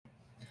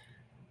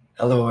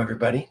Hello,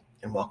 everybody,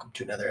 and welcome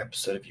to another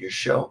episode of your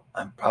show.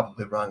 I'm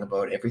probably wrong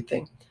about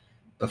everything.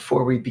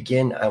 Before we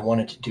begin, I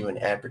wanted to do an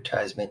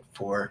advertisement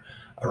for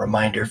a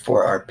reminder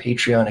for our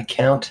Patreon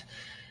account.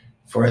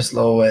 For as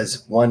low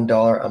as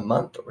 $1 a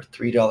month or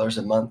 $3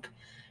 a month,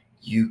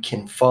 you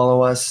can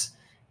follow us.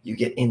 You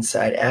get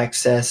inside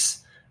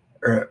access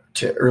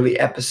to early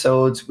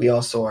episodes. We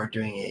also are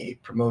doing a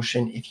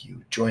promotion. If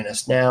you join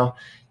us now,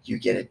 you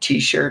get a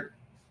t-shirt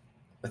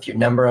with your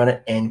number on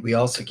it, and we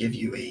also give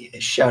you a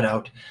shout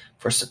out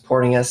for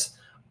supporting us.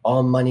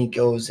 All money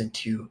goes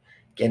into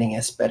getting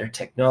us better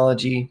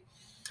technology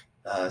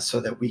so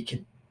that we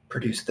can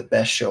produce the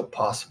best show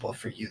possible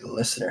for you, the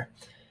listener.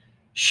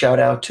 Shout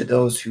out to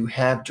those who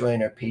have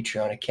joined our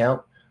Patreon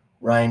account: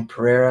 Ryan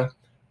Pereira,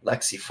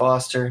 Lexi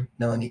Foster,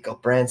 Melanie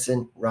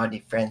Gilbranson, Rodney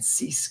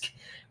Francisque,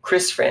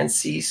 Chris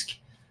Francisque,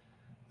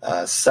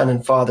 son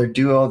and father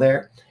duo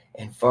there,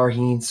 and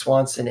Farheen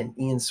Swanson and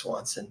Ian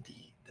Swanson, the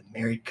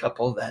married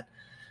couple that,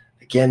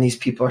 again, these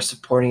people are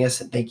supporting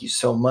us, and thank you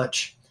so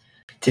much.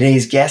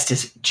 Today's guest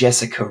is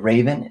Jessica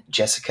Raven.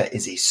 Jessica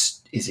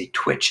is a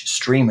Twitch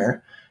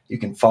streamer. You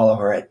can follow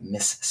her at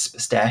Miss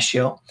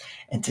Pistachio.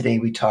 And today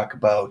we talk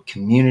about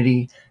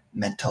community,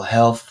 mental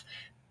health,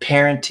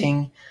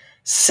 parenting,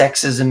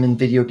 sexism in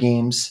video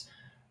games,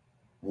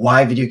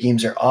 why video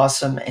games are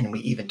awesome, and we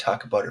even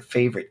talk about her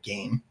favorite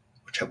game,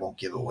 which I won't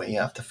give away.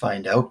 You have to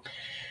find out.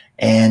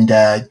 And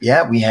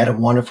we had a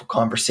wonderful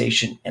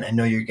conversation, and I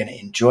know you're going to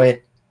enjoy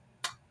it.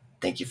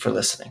 Thank you for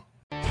listening.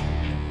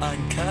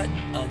 Uncut,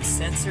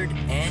 uncensored,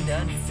 and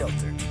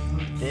unfiltered.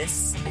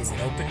 This is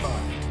an open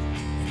mind,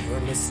 and you're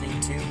listening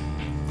to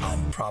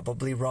I'm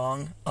Probably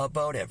Wrong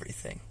About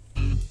Everything.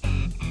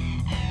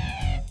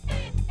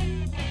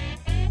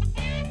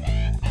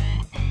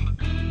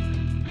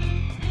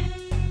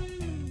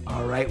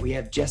 All right, we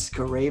have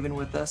Jessica Raven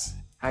with us.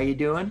 How you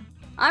doing?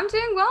 I'm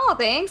doing well,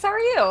 thanks. How are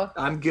you?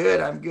 I'm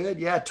good.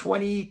 Yeah,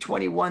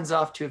 2021's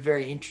off to a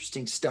very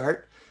interesting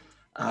start.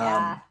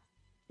 Yeah.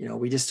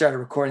 We just started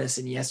recording this,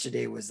 and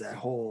yesterday was that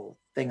whole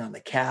thing on the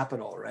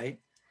Capitol, right?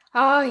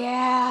 Oh,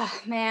 yeah,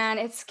 man.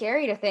 It's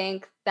scary to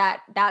think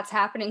that that's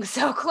happening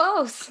so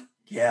close.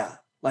 Yeah,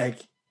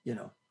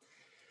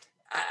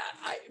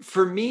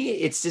 for me,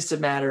 it's just a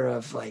matter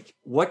of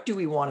what do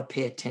we want to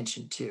pay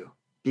attention to?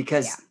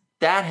 Because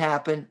that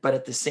happened, but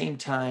at the same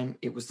time,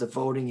 it was the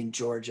voting in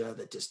Georgia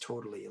that just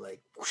totally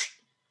whoosh,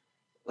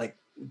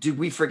 did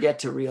we forget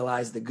to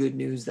realize the good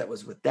news that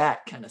was with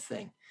that kind of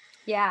thing?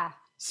 Yeah.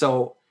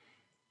 So,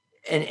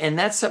 and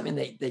that's something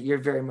that you're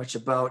very much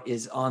about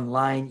is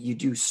online. You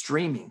do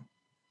streaming.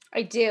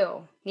 I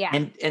do. Yeah.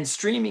 And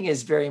streaming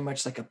is very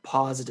much like a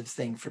positive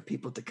thing for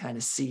people to kind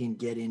of see and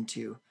get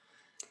into.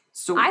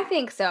 So I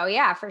think so.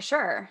 Yeah, for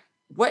sure.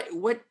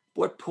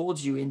 What pulled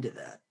you into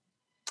that?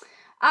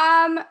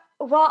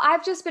 Well,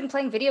 I've just been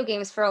playing video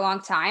games for a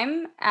long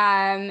time.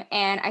 And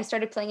I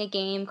started playing a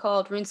game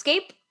called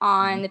RuneScape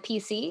on the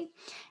PC.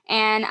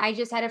 And I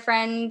just had a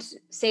friend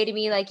say to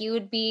me, you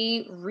would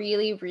be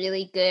really,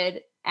 really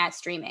good at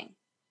streaming.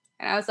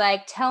 And I was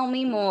like, tell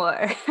me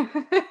more.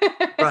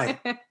 Right.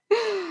 And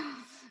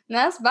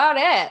that's about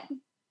it.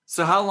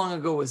 So how long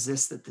ago was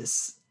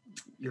this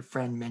your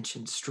friend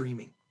mentioned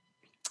streaming?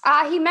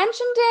 He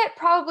mentioned it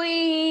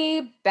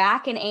probably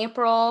back in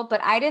April, but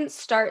I didn't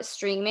start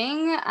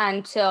streaming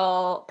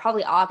until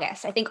probably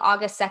August. I think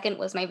August 2nd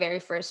was my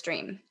very first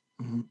stream.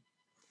 Mm-hmm.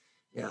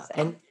 Yeah.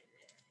 So.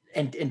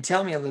 And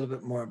tell me a little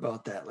bit more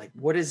about that.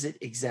 What is it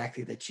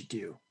exactly that you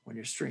do when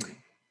you're streaming?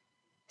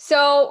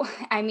 So,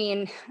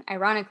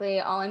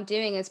 ironically, all I'm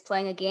doing is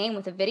playing a game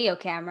with a video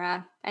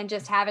camera and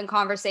just having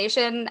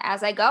conversation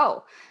as I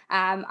go.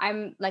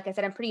 Like I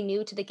said, I'm pretty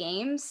new to the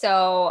game,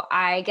 so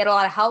I get a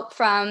lot of help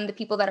from the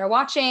people that are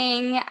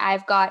watching.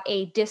 I've got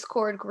a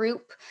Discord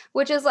group,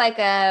 which is not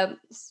a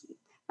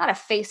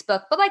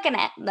Facebook, but like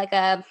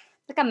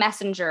a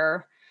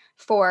messenger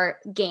for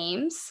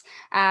games.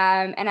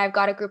 And I've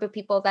got a group of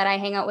people that I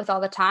hang out with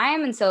all the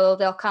time. And so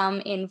they'll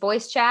come in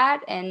voice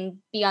chat and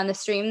be on the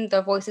stream.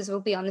 Their voices will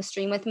be on the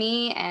stream with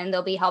me, and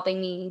they'll be helping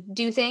me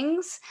do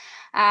things.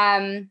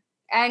 And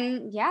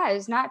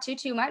there's not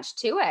too much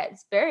to it.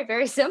 It's very,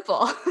 very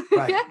simple.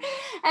 Right.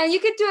 And you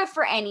could do it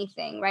for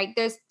anything, right?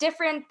 There's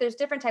different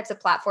types of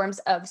platforms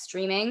of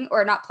streaming,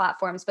 or not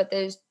platforms, but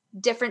there's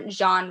different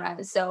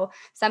genres. So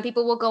some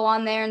people will go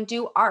on there and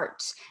do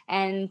art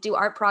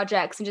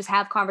projects and just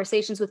have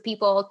conversations with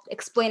people,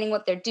 explaining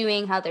what they're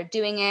doing, how they're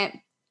doing it.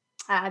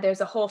 There's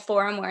a whole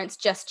forum where it's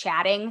just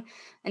chatting,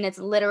 and it's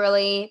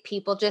literally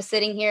people just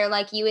sitting here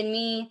like you and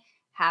me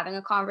having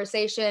a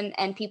conversation,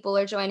 and people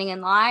are joining in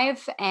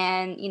live,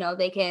 and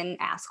they can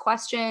ask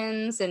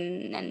questions,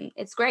 and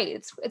it's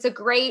great. It's a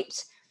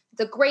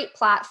great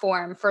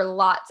platform for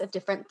lots of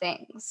different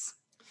things.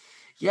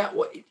 Yeah,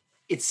 well,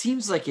 it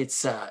seems like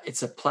it's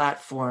a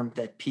platform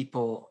that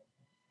people,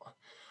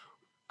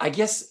 I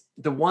guess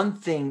the one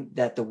thing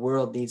that the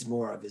world needs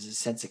more of is a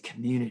sense of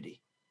community.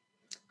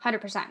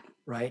 100%.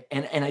 Right.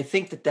 And I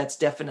think that that's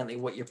definitely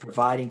what you're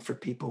providing for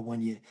people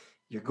when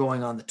you're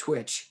going on the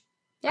Twitch.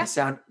 Yeah. I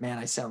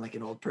sound like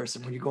an old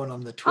person when you're going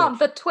on the Twitch. Oh,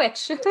 the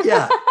Twitch.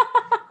 Yeah.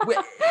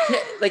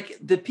 Like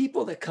the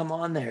people that come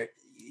on there,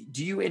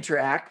 do you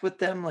interact with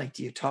them? Like,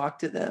 do you talk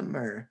to them,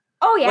 or?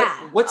 Oh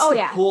yeah. What's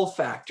the pull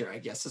factor, I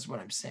guess, is what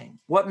I'm saying.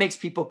 What makes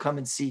people come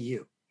and see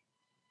you?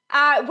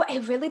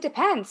 It really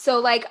depends. So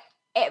like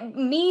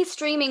me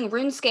streaming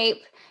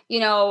RuneScape,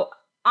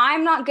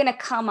 I'm not going to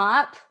come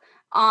up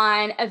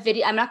on a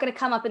video. I'm not going to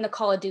come up in the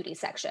Call of Duty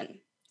section.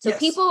 So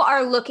people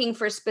are looking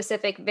for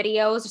specific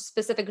videos,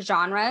 specific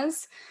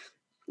genres,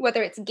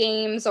 whether it's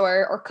games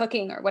or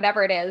cooking or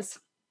whatever it is.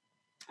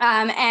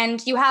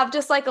 And you have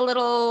just like a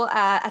little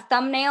a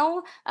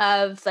thumbnail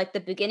of like the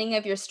beginning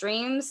of your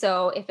stream.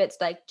 So if it's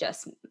like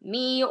just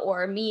me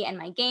or me and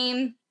my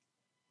game,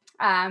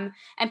 and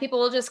people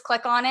will just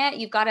click on it.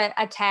 You've got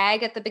a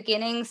tag at the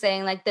beginning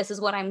saying like, this is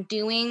what I'm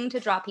doing to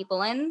draw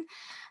people in.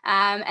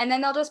 And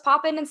then they'll just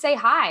pop in and say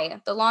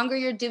hi. The longer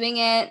you're doing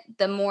it,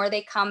 the more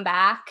they come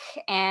back.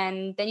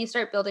 And then you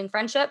start building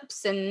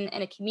friendships and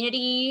a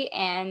community.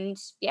 And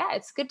yeah,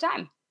 it's a good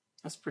time.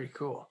 That's pretty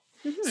cool.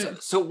 Mm-hmm.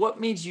 So what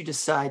made you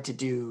decide to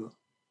do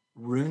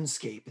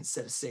RuneScape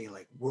instead of, say,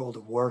 like World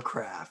of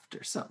Warcraft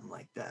or something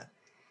like that?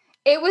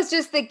 It was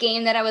just the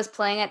game that I was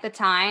playing at the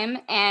time,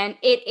 and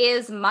it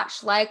is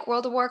much like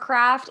World of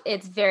Warcraft.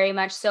 It's very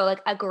much so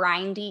like a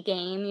grindy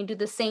game. You do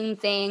the same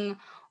thing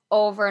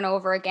over and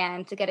over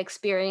again to get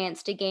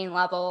experience, to gain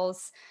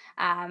levels.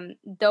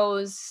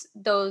 Those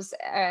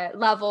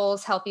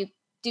levels help you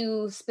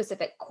do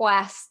specific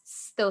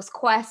quests. Those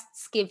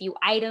quests give you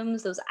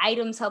items. Those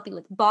items help you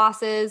with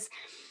bosses.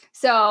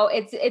 So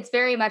it's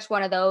very much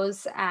one of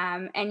those.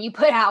 And you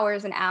put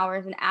hours and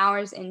hours and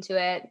hours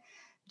into it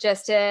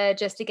just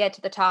to get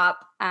to the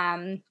top.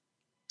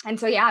 And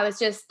so, yeah,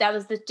 that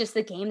was just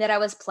the game that I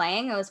was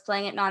playing. I was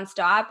playing it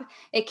nonstop.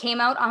 It came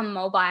out on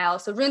mobile.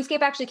 So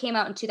RuneScape actually came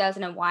out in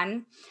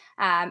 2001.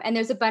 And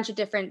there's a bunch of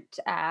different,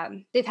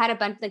 they've had a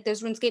bunch, like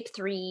there's RuneScape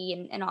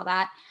 3 and all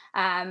that.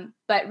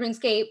 But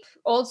RuneScape,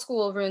 old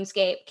school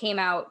RuneScape came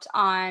out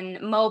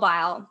on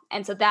mobile.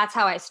 And so that's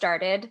how I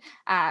started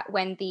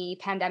when the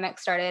pandemic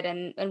started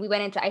and we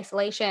went into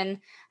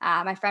isolation.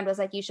 My friend was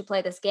like, you should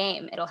play this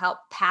game. It'll help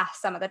pass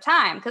some of the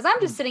time. Because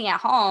I'm just sitting at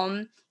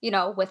home,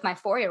 with my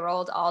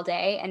 4-year-old all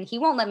day and he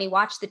won't let me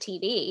watch the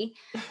TV.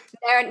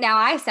 Now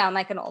I sound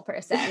like an old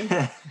person.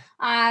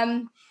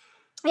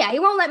 Yeah, he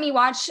won't let me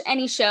watch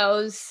any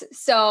shows.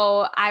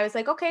 So I was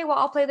like, okay, well,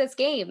 I'll play this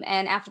game.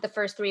 And after the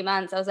first 3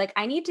 months, I was like,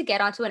 I need to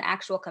get onto an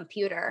actual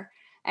computer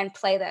and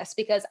play this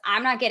because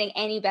I'm not getting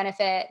any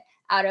benefit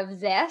out of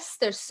this.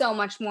 There's so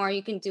much more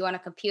you can do on a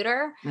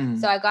computer.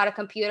 So I got a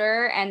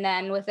computer and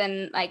then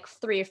within like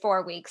 3 or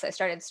 4 weeks, I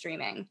started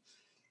streaming.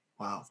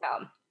 Wow.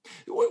 So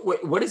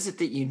what is it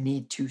that you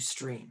need to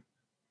stream?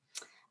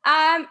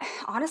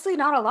 Honestly,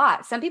 not a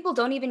lot. Some people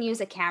don't even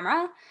use a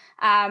camera.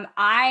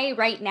 I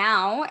right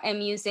now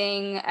am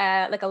using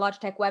like a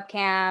Logitech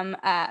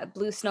webcam,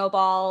 Blue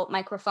Snowball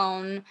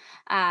microphone,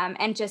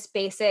 and just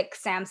basic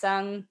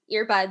Samsung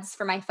earbuds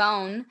for my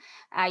phone.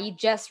 You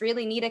just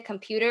really need a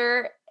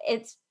computer.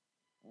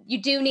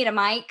 You do need a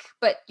mic,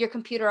 but your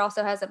computer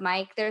also has a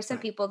mic. There are some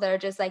people that are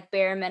just like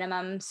bare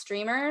minimum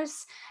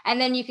streamers, and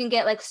then you can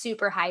get like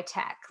super high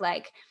tech.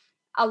 Like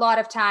a lot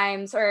of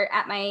times, or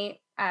at my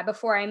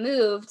before I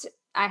moved,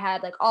 I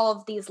had like all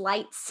of these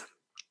lights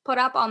put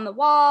up on the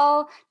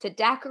wall to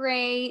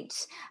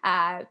decorate,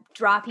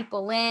 draw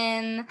people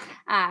in.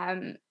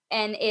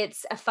 And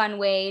it's a fun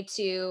way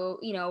to,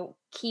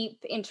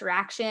 keep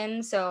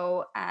interaction.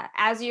 So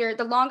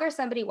the longer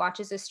somebody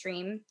watches a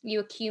stream, you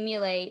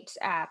accumulate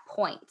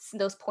points.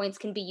 Those points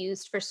can be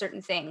used for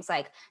certain things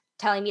like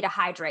telling me to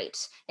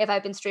hydrate if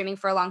I've been streaming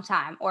for a long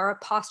time, or a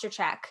posture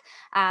check.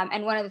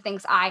 And one of the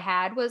things I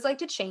had was like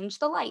to change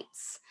the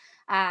lights.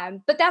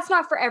 But that's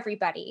not for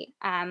everybody.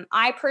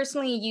 I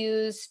personally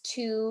use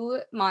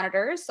 2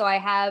 monitors. So I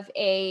have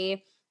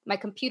my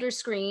computer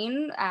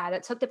screen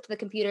that's hooked up to the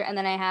computer. And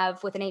then I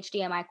have, with an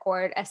HDMI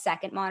cord, a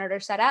second monitor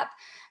set up.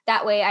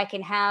 That way I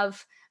can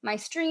have my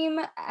stream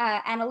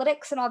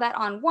analytics and all that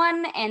on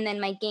one, and then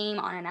my game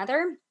on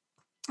another.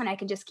 And I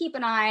can just keep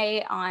an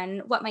eye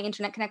on what my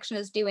internet connection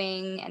is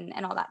doing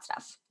and all that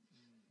stuff.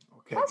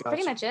 Okay, that's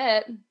pretty much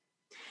it.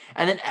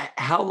 And then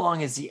how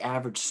long is the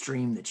average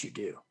stream that you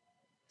do?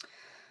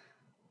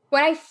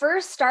 When I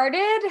first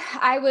started,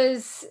 I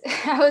was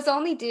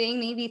only doing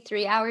maybe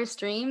 3-hour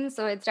streams.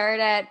 So I'd start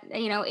at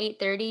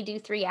 8:30, do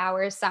 3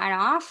 hours, sign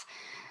off.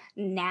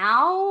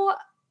 Now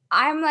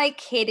I'm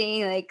like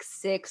hitting like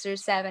 6 or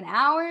 7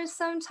 hours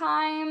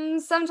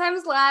sometimes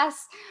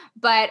less.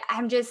 But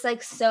I'm just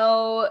like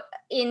so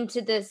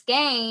into this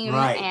game,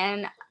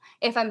 and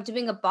if I'm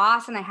doing a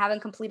boss and I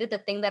haven't completed the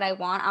thing that I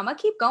want, I'm gonna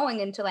keep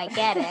going until I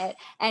get it.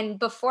 And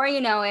before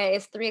you know it,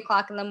 it's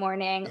 3:00 in the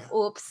morning. Yeah.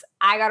 Oops,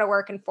 I gotta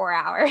work in 4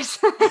 hours.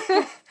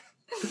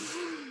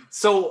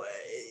 So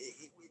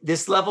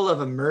this level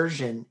of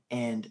immersion,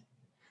 and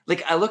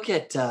like I look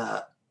at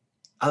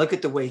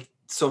the way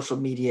social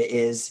media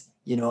is,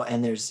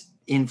 and there's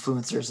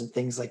influencers and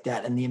things like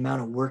that, and the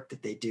amount of work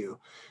that they do.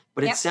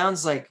 But it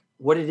sounds like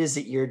what it is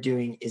that you're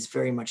doing is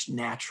very much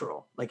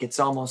natural. Like it's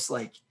almost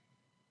like,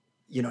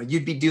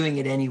 you'd be doing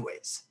it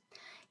anyways.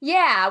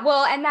 Yeah,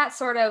 well, and that's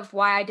sort of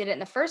why I did it in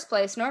the first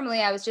place. Normally,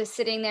 I was just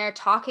sitting there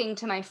talking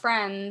to my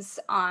friends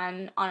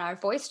on our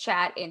voice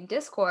chat in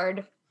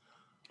Discord.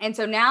 And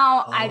so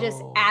now I just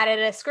Oh, added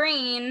a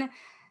screen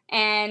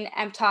and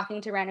I'm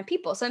talking to random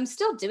people. So I'm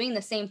still doing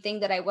the same thing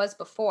that I was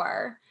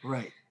before,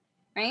 right.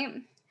 right?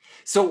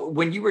 So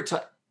when you were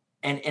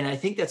and I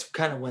think that's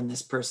kind of when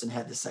this person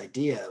had this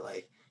idea,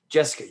 like,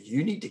 Jessica,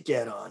 you need to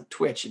get on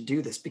Twitch and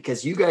do this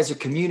because you guys are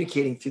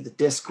communicating through the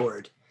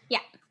Discord. Yeah.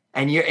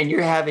 And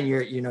you're having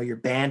your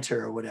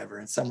banter or whatever,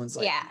 and someone's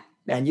like, Yeah.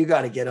 man, you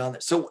got to get on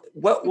there. So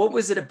what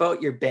was it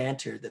about your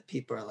banter that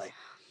people are like,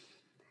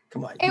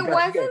 come on, you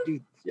got to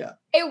do, yeah.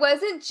 It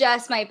wasn't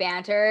just my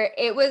banter.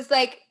 It was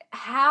like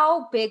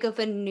how big of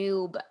a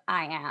noob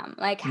I am,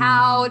 like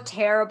how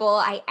terrible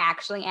I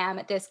actually am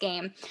at this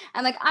game.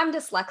 And like I'm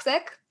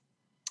dyslexic.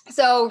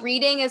 So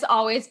reading has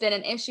always been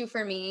an issue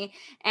for me.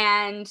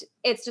 And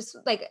it's just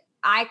like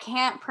I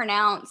can't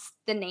pronounce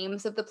the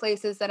names of the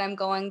places that I'm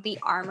going, the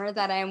armor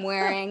that I'm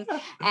wearing.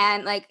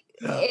 And like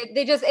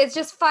it's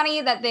just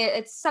funny that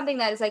it's something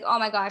that is like, oh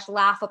my gosh,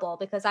 laughable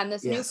because I'm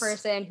this new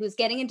person who's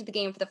getting into the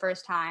game for the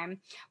first time.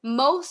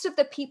 Most of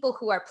the people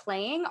who are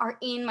playing are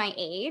in my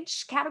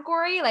age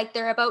category. Like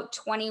they're about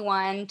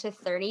 21 to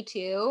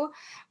 32,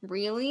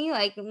 really,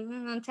 like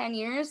 10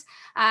 years.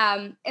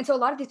 And so a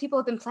lot of these people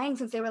have been playing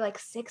since they were like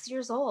 6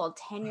 years old,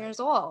 10 years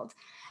old.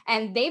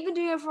 And they've been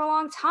doing it for a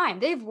long time.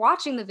 They're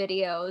watching the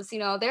videos,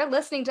 they're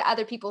listening to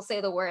other people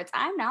say the words.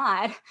 I'm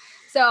not.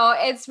 So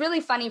it's really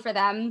funny for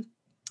them.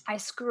 I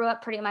screw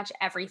up pretty much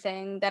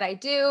everything that I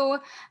do.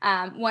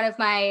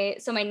 My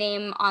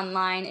name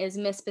online is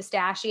Miss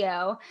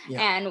Pistachio.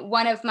 Yeah. And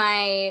one of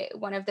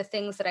the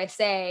things that I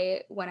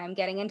say when I'm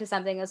getting into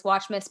something is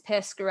watch Miss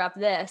Piss screw up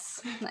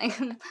this. Like,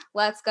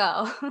 let's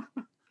go.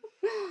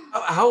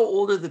 How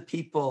old are the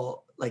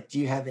people? Like, do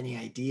you have any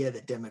idea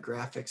the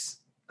demographics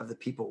of the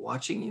people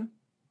watching you?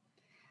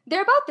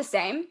 They're about the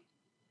same.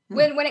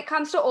 When it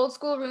comes to old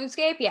school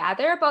RuneScape, yeah,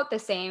 they're about the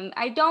same.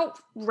 I don't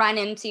run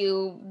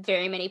into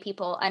very many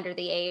people under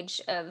the age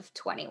of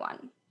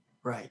 21.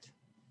 Right.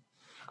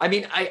 I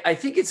mean, I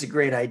think it's a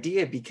great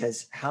idea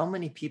because how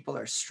many people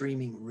are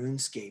streaming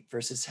RuneScape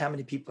versus how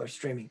many people are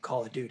streaming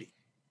Call of Duty?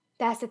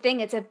 That's the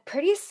thing. It's a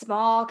pretty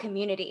small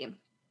community.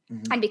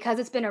 Mm-hmm. And because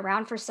it's been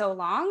around for so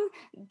long,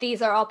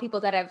 these are all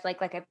people that have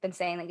like I've been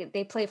saying, like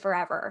they play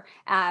forever.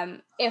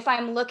 If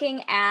I'm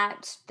looking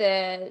at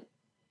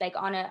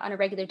on a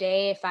regular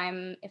day, if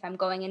I'm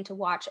going in to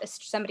watch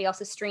somebody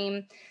else's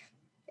stream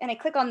and I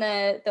click on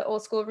the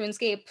old school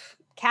RuneScape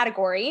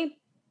category,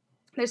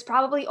 there's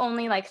probably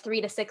only like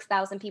 3,000 to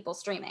 6,000 people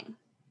streaming.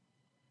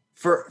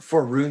 For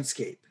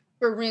RuneScape.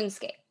 For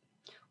RuneScape.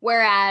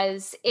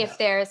 Whereas if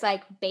there's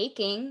like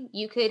baking,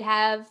 you could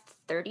have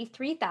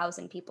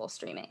 33,000 people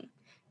streaming.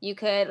 You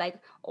could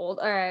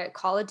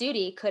Call of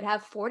Duty could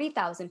have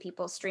 40,000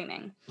 people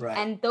streaming. Right.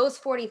 And those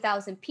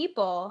 40,000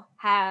 people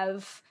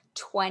have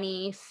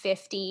 20,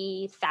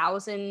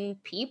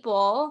 50,000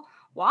 people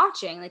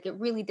watching. Like it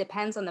really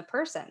depends on the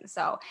person.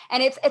 So,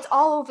 and it's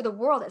all over the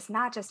world. It's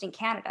not just in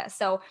Canada.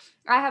 So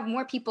I have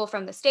more people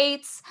from the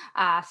States,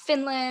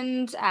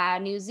 Finland,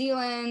 New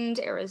Zealand,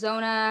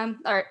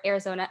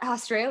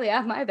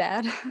 Australia, my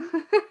bad.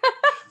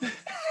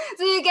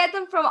 So you get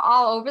them from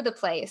all over the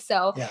place.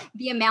 So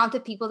the amount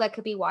of people that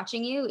could be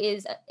watching you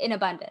is in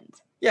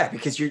abundance. Yeah,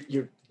 because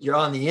you're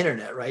on the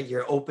internet, right?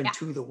 You're open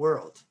to the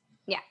world.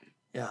 Yeah.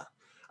 Yeah.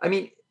 I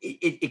mean,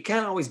 it kind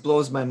of always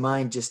blows my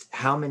mind just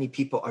how many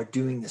people are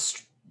doing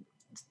this,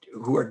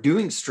 who are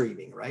doing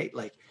streaming, right?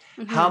 Like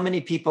how many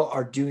people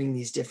are doing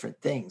these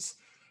different things.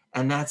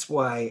 And that's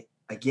why,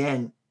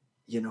 again,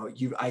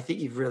 I think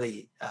you've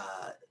really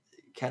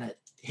kind of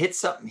hit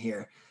something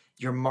here.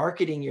 You're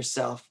marketing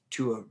yourself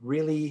to a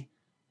really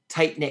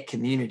tight-knit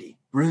community,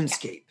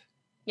 RuneScape.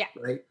 Yeah.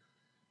 Right.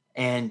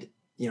 And,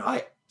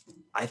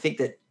 I think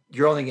that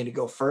you're only going to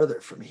go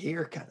further from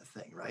here kind of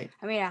thing, right?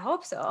 I mean, I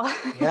hope so.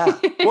 Yeah.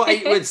 Well,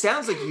 it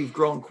sounds like you've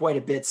grown quite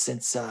a bit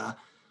since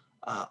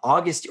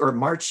August or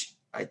March,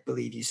 I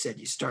believe you said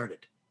you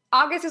started.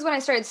 August is when I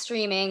started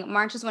streaming.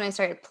 March is when I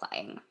started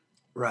playing.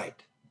 Right.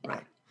 Yeah.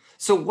 Right.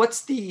 So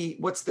what's the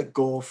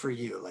goal for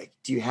you? Like,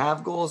 do you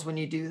have goals when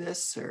you do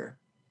this or?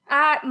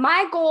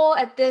 My goal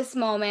at this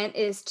moment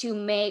is to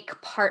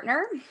make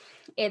partner.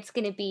 It's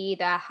going to be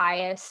the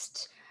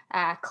highest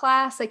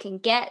class I can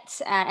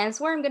get, and it's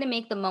where I'm going to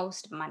make the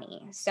most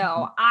money.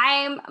 So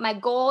my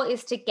goal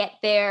is to get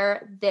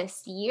there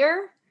this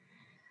year,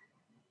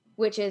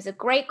 which is a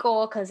great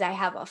goal because I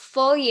have a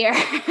full year.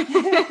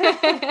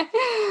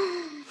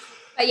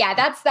 But yeah,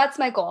 that's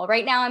my goal.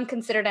 Right now I'm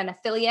considered an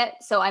affiliate,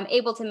 so I'm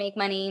able to make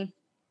money.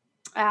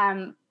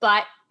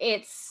 But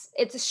it's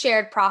a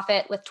shared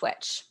profit with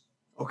Twitch.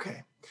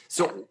 Okay.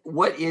 So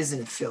what is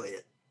an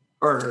affiliate?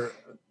 Or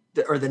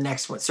the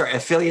next one? Sorry,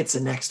 affiliate's the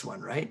next one,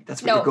 right?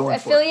 That's what No, you're going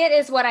for. affiliate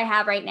is what I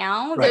have right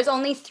now. Right. There's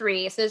only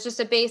 3. So there's just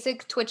a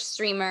basic Twitch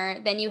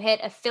streamer. Then you hit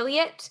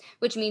affiliate,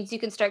 which means you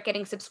can start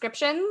getting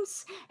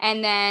subscriptions.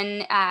 And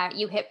then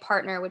you hit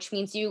partner, which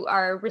means you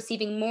are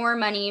receiving more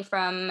money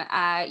from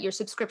your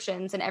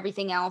subscriptions and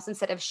everything else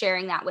instead of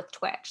sharing that with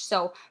Twitch.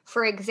 So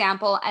for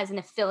example, as an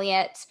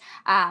affiliate,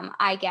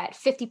 I get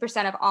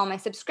 50% of all my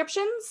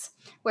subscriptions.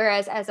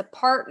 Whereas as a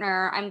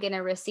partner, I'm going to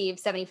receive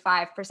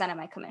 75% of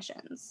my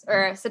commissions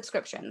or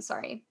subscriptions,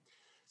 sorry.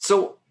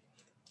 So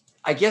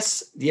I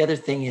guess the other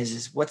thing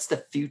is what's the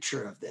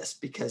future of this?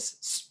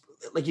 Because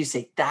like you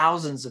say,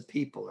 thousands of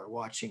people are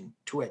watching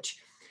Twitch.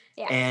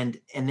 Yeah. And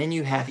then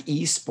you have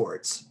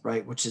esports,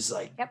 right? Which is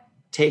like Yep.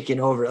 taken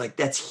over. Like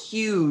that's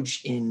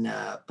huge in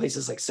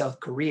places like South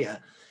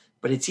Korea,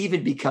 but it's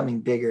even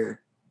becoming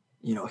bigger,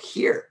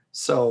 here.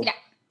 So yeah.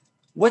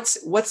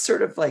 what's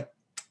sort of like,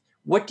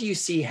 what do you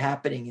see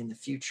happening in the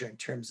future in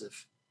terms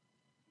of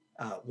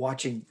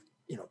watching,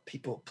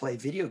 people play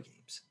video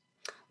games?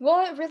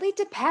 Well, it really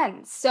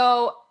depends.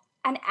 So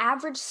an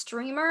average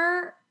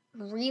streamer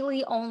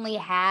really only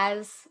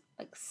has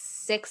like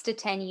 6 to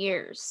 10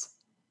 years.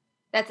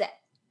 That's it.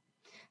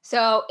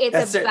 So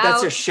it's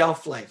that's their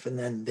shelf life, and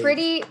then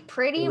pretty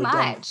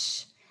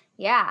much.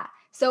 Yeah.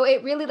 So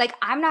it really, like,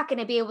 I'm not going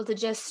to be able to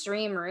just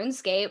stream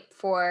RuneScape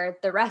for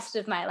the rest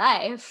of my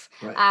life.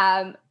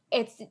 Right.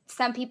 It's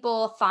some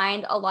people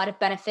find a lot of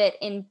benefit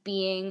in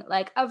being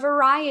like a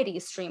variety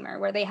streamer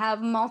where they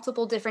have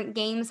multiple different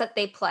games that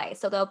they play.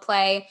 So they'll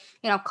play,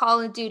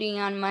 Call of Duty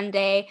on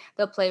Monday,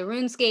 they'll play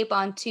RuneScape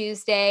on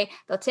Tuesday,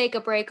 they'll take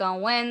a break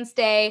on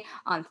Wednesday,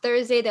 on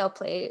Thursday they'll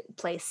play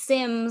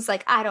Sims,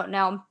 like, I don't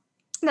know.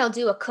 They'll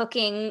do a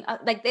cooking,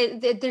 like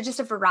they're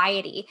just a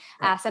variety.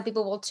 Right. Some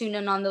people will tune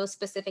in on those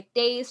specific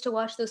days to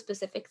watch those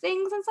specific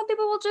things, and some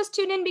people will just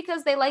tune in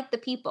because they like the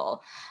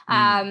people.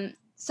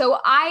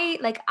 So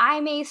I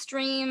may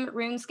stream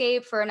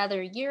RuneScape for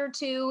another year or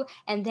 2,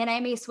 and then I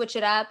may switch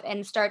it up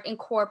and start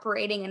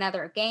incorporating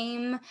another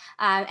game,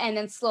 and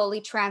then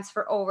slowly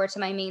transfer over to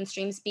my main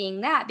streams being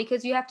that,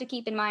 because you have to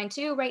keep in mind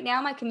too, right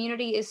now my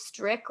community is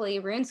strictly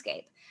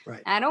RuneScape.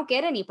 Right. I don't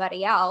get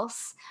anybody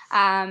else.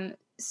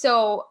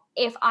 So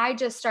if I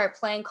just start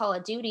playing Call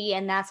of Duty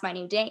and that's my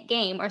new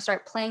game, or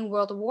start playing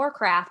World of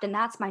Warcraft and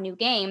that's my new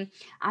game,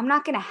 I'm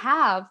not going to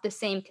have the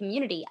same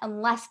community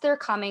unless they're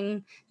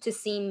coming to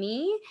see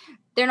me.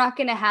 They're not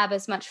going to have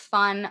as much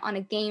fun on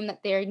a game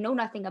that they know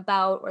nothing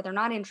about or they're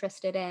not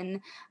interested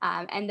in.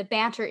 And the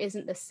banter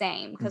isn't the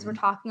same because we're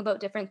talking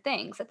about different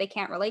things that they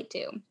can't relate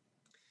to.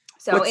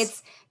 So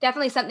it's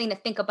definitely something to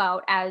think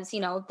about as,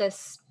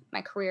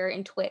 my career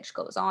in Twitch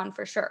goes on,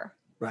 for sure.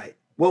 Right.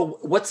 Well,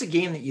 what's a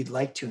game that you'd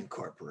like to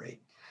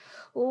incorporate?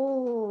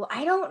 Oh,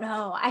 I don't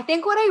know. I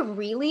think what I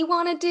really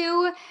want to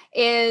do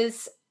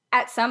is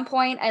at some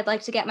point, I'd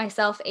like to get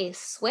myself a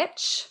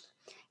Switch,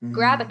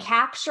 grab a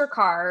capture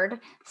card,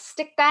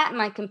 stick that in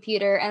my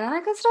computer, and then I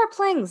could start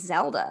playing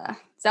Zelda.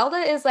 Zelda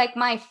is like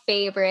my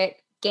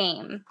favorite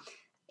game.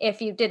 If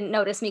you didn't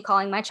notice me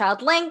calling my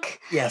child Link.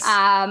 Yes.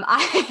 I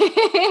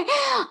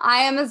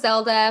am a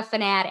Zelda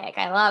fanatic.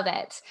 I love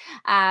it.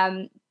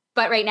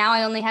 But right now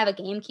I only have a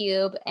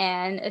GameCube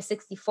and a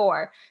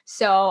 64.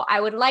 So I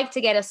would like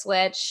to get a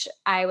Switch.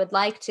 I would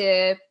like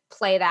to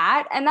play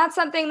that. And that's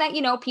something that,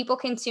 people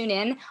can tune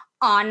in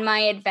on my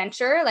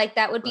adventure. Like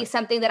that would be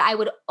something that I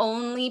would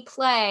only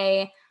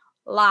play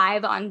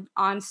live on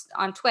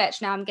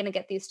Twitch. Now I'm going to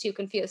get these two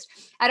confused.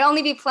 I'd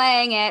only be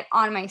playing it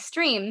on my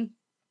stream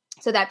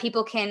so that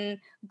people can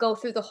go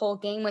through the whole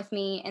game with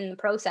me in the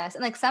process.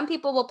 And like some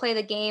people will play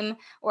the game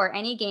or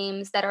any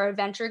games that are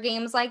adventure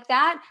games like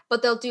that,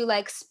 but they'll do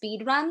like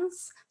speed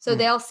runs. So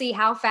they'll see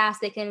how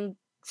fast they can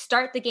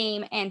start the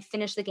game and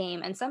finish the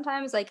game. And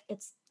sometimes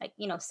it's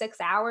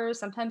 6 hours,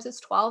 sometimes it's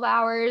 12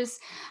 hours.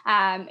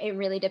 It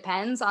really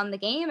depends on the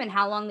game and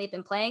how long they've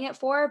been playing it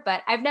for.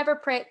 But I've never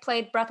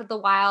played Breath of the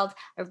Wild.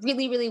 I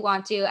really, really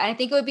want to. And I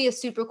think it would be a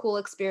super cool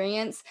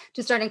experience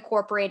to start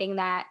incorporating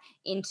that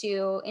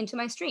into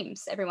my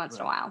streams every once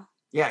in a while.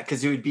 Yeah,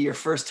 because it would be your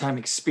first time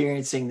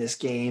experiencing this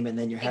game, and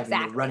then you're having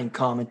the running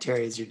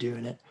commentary as you're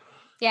doing it.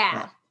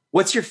 Yeah.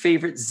 What's your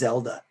favorite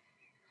Zelda?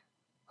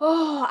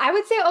 Oh, I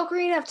would say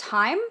Ocarina of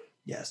Time.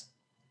 Yes.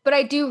 But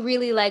I do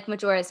really like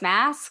Majora's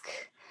Mask.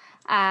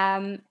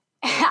 I'm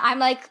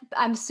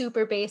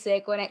super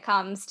basic when it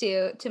comes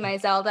to my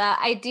Zelda.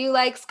 I do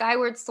like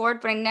Skyward Sword,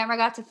 but I never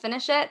got to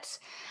finish it.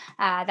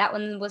 That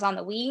one was on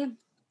the Wii.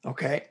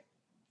 Okay.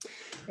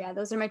 Yeah,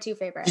 those are my two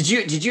favorites.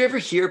 Did you ever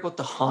hear about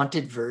the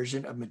haunted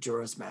version of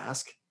Majora's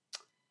Mask?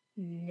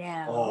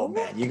 No. Oh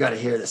man, you got to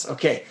hear this.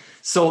 Okay,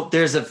 so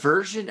there's a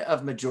version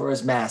of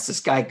Majora's Mask.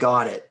 This guy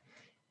got it,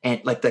 and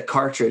like the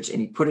cartridge,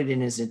 and he put it in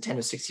his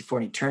Nintendo 64,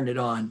 and he turned it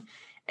on,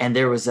 and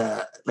there was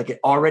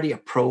already a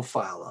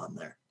profile on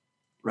there,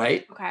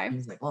 right? Okay. And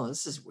he's like, "Oh,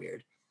 this is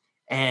weird,"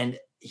 and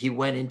he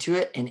went into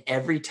it, and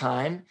every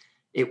time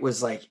it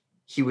was like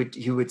he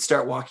would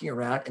start walking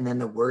around, and then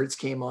the words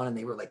came on, and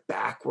they were like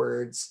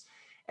backwards.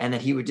 And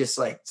then he would just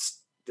like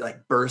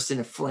burst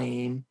into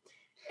flame.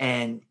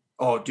 And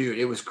Oh, dude,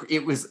 it was Oh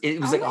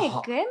like my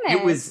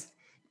it was, goodness.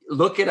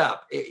 look it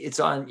up. It's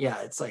on, yeah,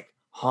 it's like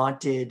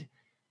Haunted,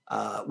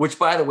 which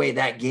by the way,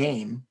 that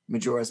game,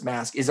 Majora's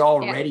Mask, is Yeah.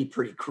 already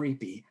pretty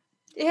creepy.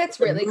 It's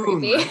The really moon,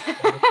 creepy. right?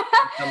 The moon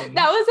coming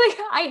That in. was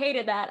like, I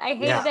hated that. I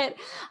hated Yeah. it.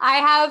 I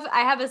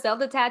have a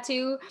Zelda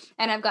tattoo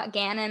and I've got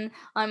Ganon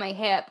on my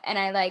hip, and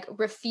I like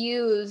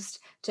refused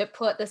to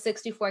put the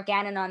 64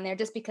 Ganon on there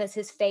just because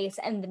his face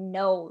and the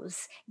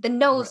nose Right.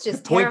 The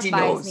just pointy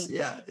terrifies nose. me.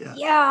 Yeah, yeah.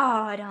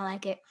 Yeah, I don't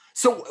like it.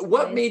 So Guys.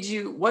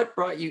 what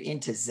brought you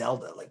into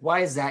Zelda? Like,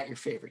 why is that your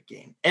favorite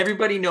game?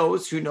 Everybody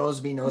knows, who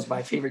knows me knows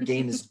my favorite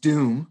game is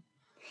Doom.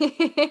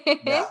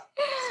 Yeah.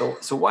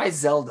 So why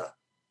Zelda?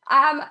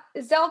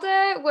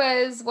 Zelda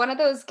was one of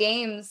those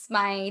games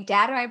my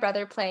dad and my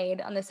brother played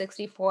on the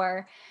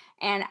 64,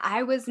 and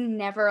I was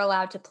never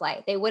allowed to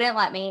play. They wouldn't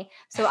let me.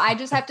 So I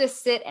just have to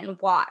sit and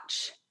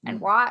watch and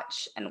Mm.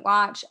 watch and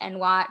watch and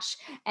watch.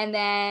 And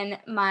then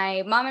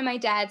my mom and my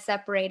dad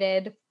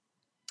separated,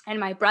 and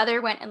my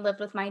brother went and lived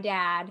with my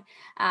dad,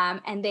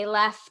 and they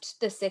left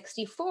the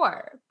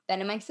 64.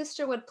 Then my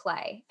sister would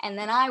play, and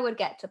then I would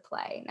get to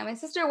play. Now my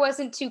sister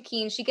wasn't too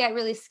keen. She'd get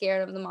really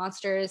scared of the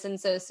monsters, and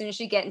so as soon as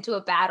she'd get into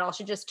a battle,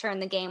 she'd just turn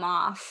the game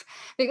off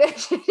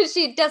because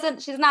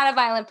she's not a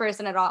violent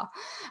person at all.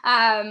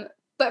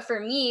 But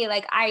for me,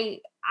 like I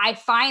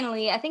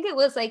finally, I think it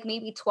was like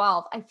maybe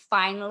 12, I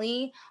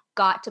finally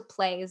got to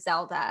play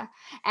Zelda.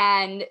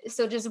 And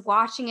so just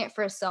watching it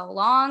for so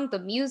long, the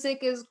music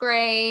is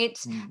great.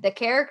 Mm. The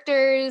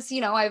characters,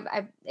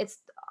 it's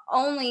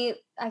only,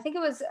 I think it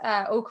was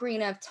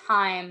Ocarina of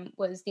Time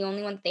was the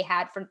only one that they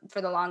had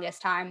for the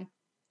longest time.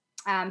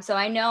 So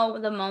I know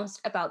the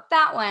most about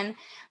that one,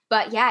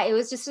 but yeah, it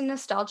was just a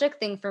nostalgic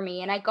thing for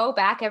me. And I go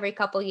back every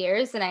couple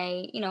years and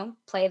I,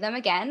 play them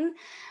again.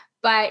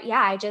 But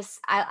yeah,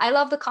 I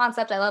love the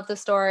concept. I love the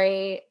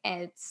story.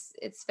 It's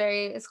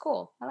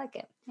cool. I like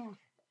it. Yeah.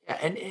 Yeah,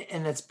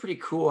 and that's pretty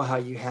cool how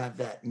you have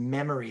that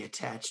memory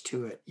attached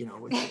to it,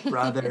 with your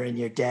brother and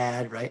your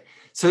dad, right?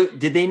 So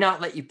did they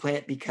not let you play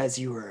it because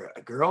you were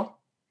a girl?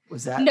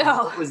 Was that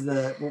No. what was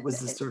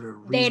the sort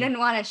of They reason? didn't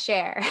want to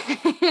share.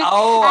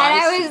 Oh, And I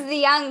I see. was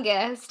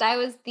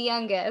the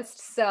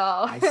youngest. So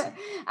I see.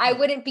 I Yeah.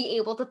 wouldn't be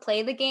able to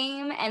play the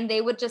game, and they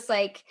would just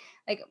like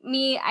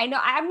me. I know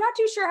I'm not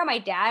too sure how my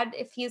dad,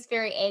 if he's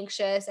very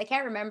anxious. I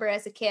can't remember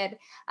as a kid.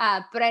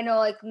 But I know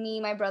like me,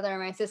 my brother, and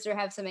my sister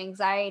have some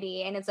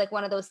anxiety, and it's like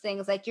one of those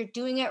things like you're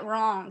doing it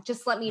wrong.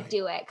 Just let me Right.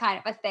 do it,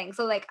 kind of a thing.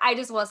 So like I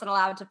just wasn't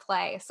allowed to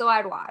play, so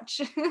I'd watch.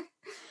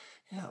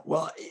 Yeah.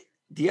 Well,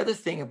 the other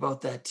thing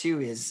about that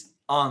too is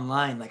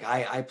online. Like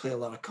I play a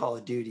lot of Call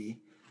of Duty,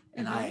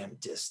 and I Mhm. am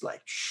just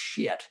like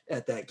shit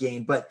at that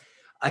game. But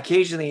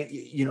occasionally,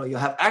 you'll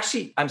have,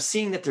 actually, I'm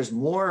seeing that there's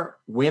more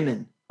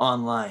women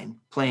online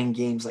playing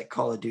games like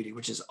Call of Duty,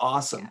 which is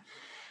awesome.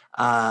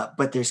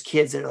 But there's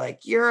kids that are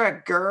like, "You're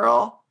a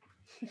girl,"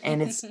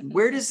 and it's,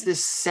 where does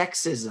this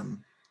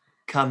sexism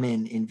come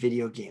in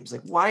video games?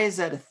 Like, why is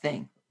that a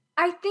thing?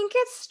 I think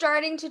it's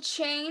starting to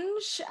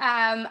change.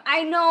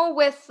 I know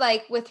with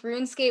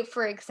RuneScape,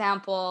 for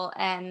example,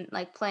 and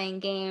like playing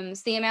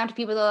games, the amount of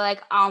people that are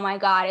like, oh my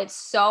God, it's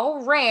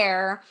so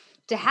rare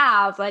to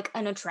have like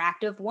an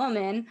attractive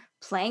woman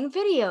playing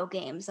video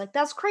games. Like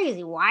that's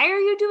crazy. Why are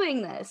you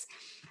doing this?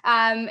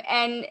 And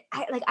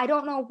I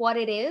don't know what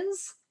it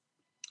is,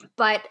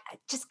 but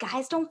just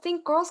guys don't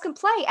think girls can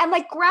play. And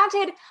like,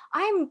 granted,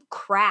 I'm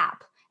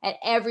crap at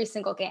every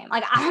single game.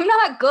 Like, I'm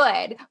not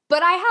good,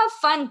 but I have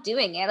fun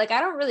doing it. Like, I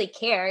don't really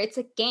care. It's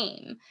a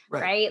game,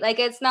 Right. right? Like,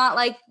 it's not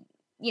like,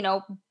 you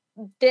know,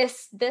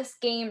 this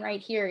game right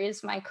here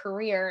is my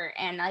career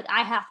and like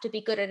I have to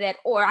be good at it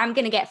or I'm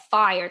gonna get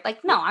fired.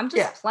 Like, no, I'm just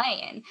Yeah.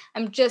 playing.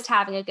 I'm just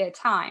having a good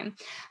time.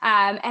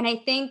 And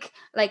I think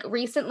like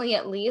recently,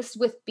 at least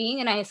with being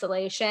in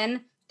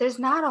isolation, there's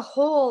not a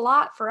whole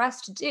lot for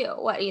us to do.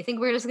 What do you think?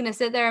 We're just gonna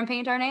sit there and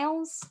paint our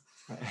nails?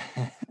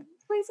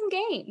 Play some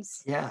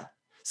games. Yeah.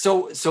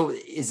 So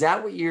is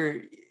that what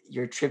you're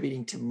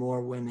attributing to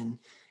more women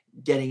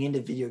getting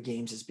into video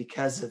games, is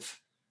because of,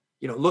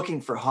 looking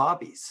for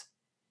hobbies?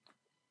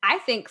 I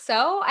think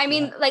so. I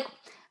mean, Yeah. like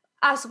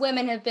us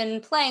women have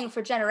been playing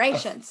for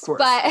generations, Of course.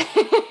 but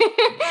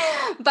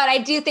but I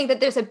do think that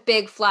there's a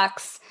big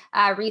flux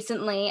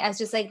recently as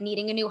just like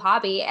needing a new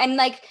hobby, and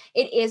like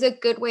it is a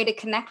good way to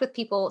connect with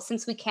people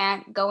since we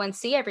can't go and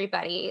see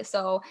everybody.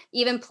 So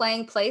even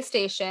playing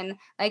PlayStation,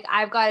 like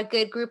I've got a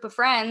good group of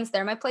friends.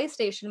 They're my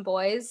PlayStation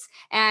boys,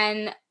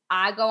 and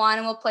I go on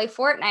and we'll play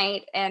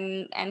Fortnite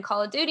and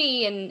Call of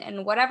Duty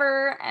and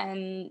whatever,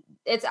 and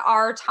it's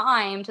our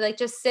time to like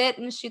just sit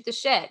and shoot the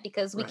shit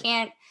because we Right.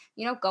 can't,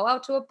 go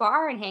out to a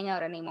bar and hang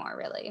out anymore,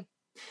 really.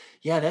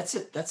 Yeah, that's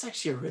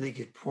actually a really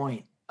good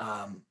point,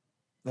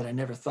 that I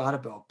never thought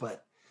about.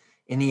 But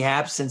in the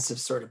absence of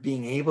sort of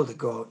being able to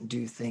go out and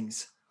do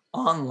things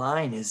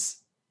online, is,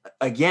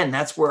 again,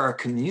 that's where our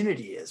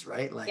community is,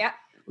 right? Like, Yeah.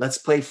 let's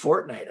play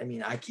Fortnite. I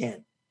mean, I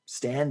can't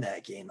stand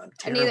that game. I'm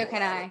terrible. Neither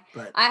can at I. it,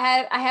 but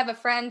I have a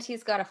friend,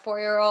 he's got a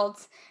 4-year-old,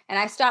 and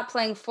I stopped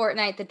playing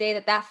Fortnite the day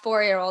that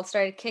 4-year-old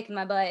started kicking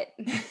my butt.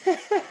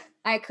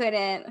 I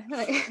couldn't.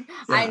 I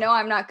Yeah. know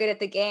I'm not good at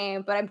the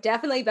game, but I'm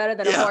definitely better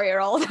than a Yeah.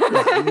 4-year-old.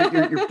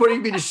 You're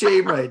putting me to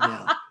shame right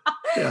now.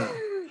 Yeah.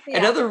 Yeah.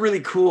 Another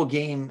really cool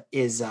game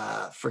is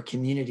for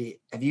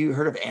community. Have you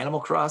heard of Animal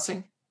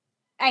Crossing?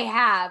 I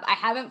have. I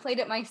haven't played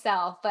it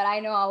myself, but I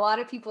know a lot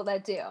of people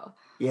that do.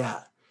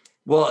 Yeah.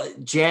 Well,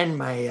 Jen,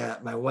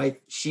 my wife,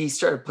 she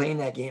started playing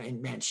that game,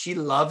 and man, she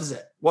loves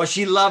it. Well,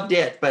 she loved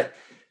it, but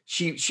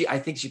she I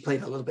think she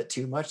played a little bit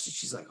too much.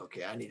 She's like,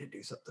 okay, I need to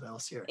do something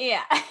else here.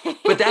 Yeah.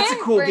 But that's a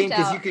cool game Burnt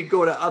because you out. could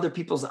go to other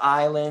people's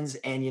islands,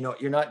 and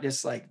you're not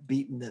just like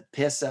beating the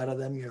piss out of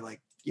them. You're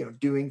like,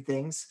 doing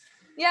things.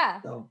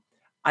 Yeah. So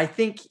I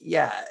think,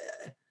 yeah,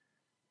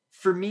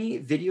 for me,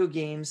 video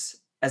games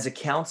as a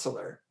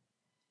counselor,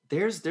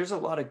 there's a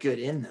lot of good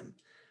in them.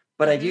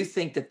 But I do Mhm.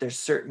 think that there's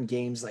certain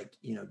games like,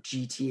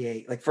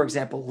 GTA, like for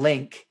example,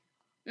 Link,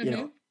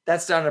 Mhm.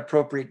 that's not an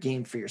appropriate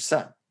game for your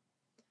son.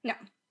 No.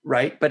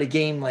 Right. But a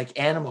game like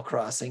Animal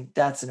Crossing,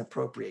 that's an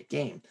appropriate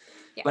game.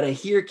 Yeah. But I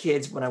hear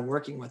kids when I'm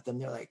working with them,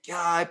 they're like,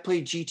 yeah, I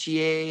play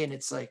GTA. And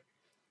it's like,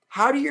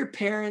 how do your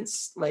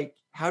parents, like,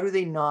 how do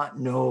they not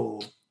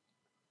know?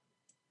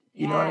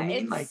 You know what I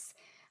mean? Like,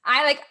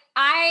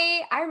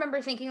 I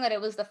remember thinking that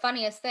it was the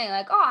funniest thing,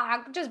 like, oh,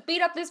 I just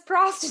beat up this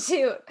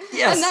prostitute.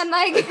 yes. And then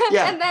like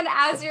Yeah. and then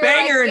as you're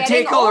Bang her like and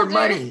getting take all her older,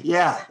 money.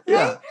 Yeah. right?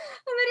 Yeah. And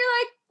then you're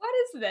like, what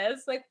is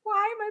this? Like,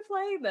 why am I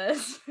playing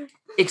this?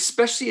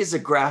 Especially as the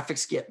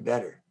graphics get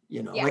better,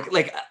 Yeah.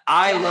 like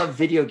I Yeah. love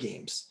video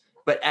games,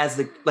 but as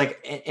the,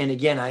 like, and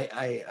again,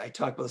 I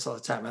talk about this all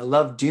the time. I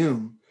love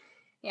Doom.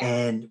 Yeah.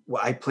 And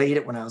I played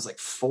it when I was like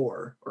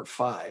 4 or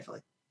 5,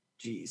 like,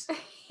 geez.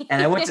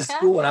 And I went to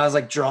school and I was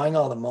like drawing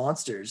all the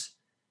monsters.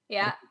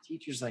 Yeah. And the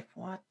teacher's like,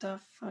 what the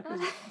fuck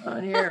is going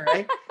on here?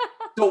 Right.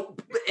 So,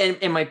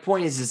 and my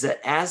point is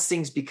that as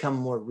things become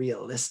more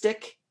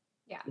realistic,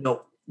 Yeah.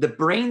 the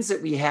brains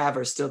that we have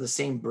are still the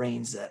same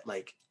brains that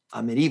like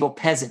a medieval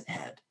peasant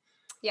had.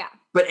 Yeah.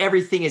 But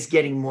everything is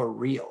getting more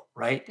real,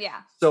 right?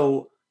 Yeah.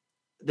 So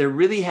there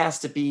really has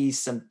to be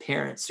some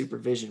parent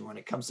supervision when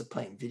it comes to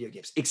playing video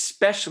games,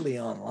 especially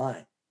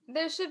online.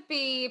 There should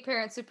be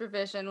parent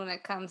supervision when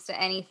it comes to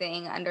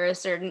anything under a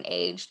certain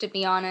age, to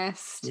be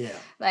honest. Yeah.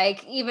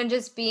 Like even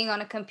just being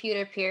on a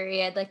computer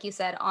period, like you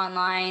said,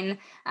 online,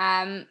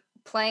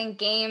 playing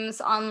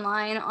games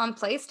online on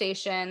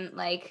PlayStation,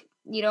 like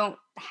you don't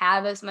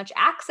have as much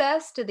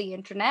access to the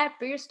internet,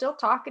 but you're still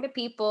talking to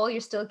people,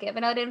 you're still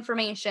giving out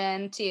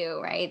information too,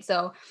 right?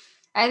 So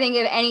I think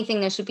if anything,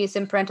 there should be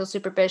some parental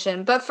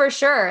supervision, but for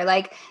sure,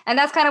 like, and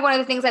that's kind of one of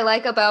the things I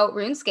like about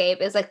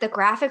RuneScape is like the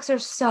graphics are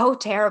so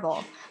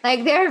terrible.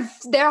 Like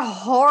they're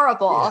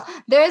horrible.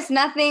 Yeah. There's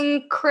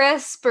nothing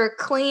crisp or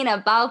clean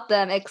about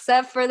them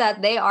except for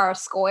that they are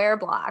square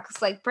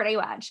blocks, like pretty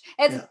much.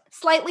 It's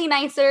slightly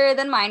nicer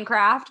than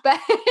Minecraft,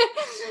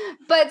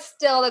 but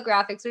still the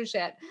graphics are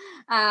shit.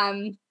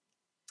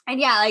 And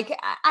yeah, like,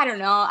 I don't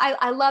know.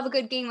 I love a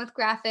good game with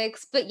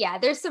graphics, but yeah,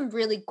 there's some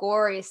really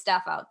gory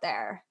stuff out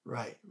there.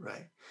 Right.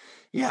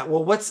 Yeah.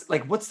 Well, what's the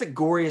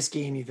goriest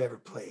game you've ever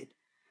played?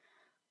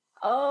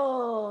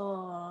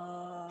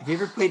 Oh. Have you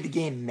ever played the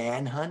game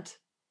Manhunt?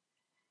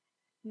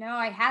 No,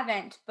 I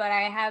haven't, but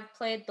I have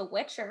played The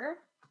Witcher.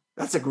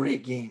 That's a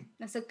great game.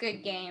 That's a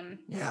good game.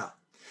 Yeah.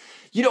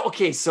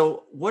 Okay,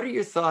 so what are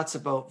your thoughts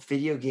about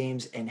video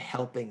games and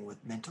helping with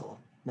mental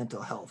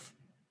health?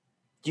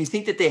 Do you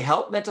think that they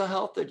help mental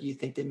health, or do you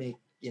think they make,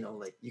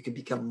 like you can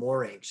become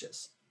more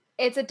anxious?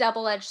 It's a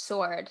double-edged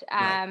sword.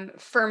 Right.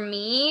 For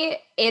me,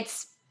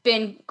 it's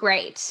been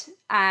great.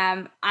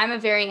 I'm a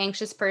very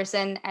anxious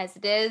person as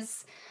it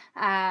is.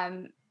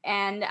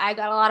 And I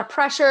got a lot of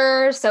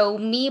pressure. So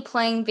me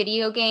playing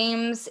video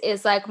games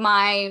is like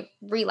my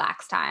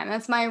relax time.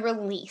 That's my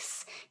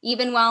release.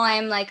 Even while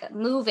I'm like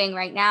moving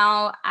right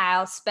now,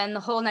 I'll spend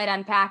the whole night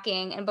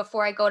unpacking. And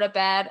before I go to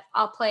bed,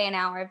 I'll play an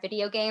hour of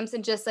video games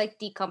and just like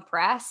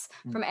decompress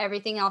from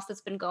everything else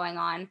that's been going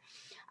on.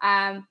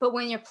 But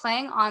when you're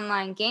playing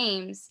online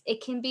games,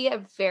 it can be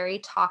a very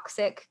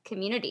toxic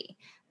community.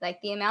 Like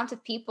the amount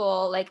of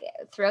people like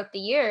throughout the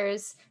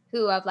years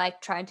who have like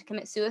tried to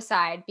commit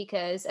suicide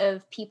because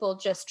of people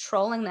just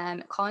trolling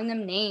them, calling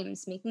them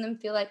names, making them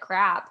feel like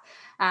crap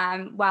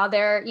while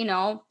they're,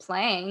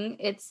 playing.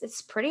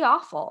 It's pretty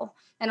awful.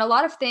 And a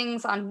lot of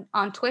things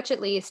on Twitch, at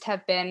least,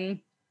 have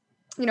been,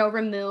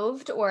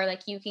 removed, or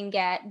like you can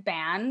get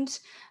banned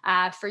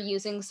for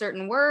using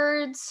certain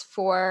words,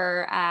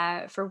 for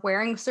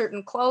wearing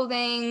certain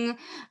clothing,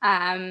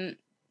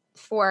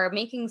 for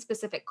making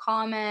specific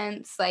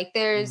comments. Like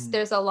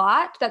there's a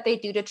lot that they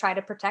do to try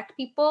to protect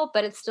people,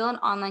 but it's still an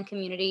online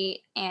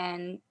community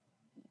and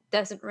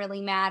doesn't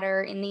really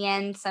matter. In the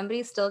end,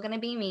 somebody's still going to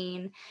be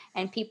mean,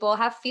 and people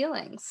have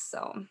feelings.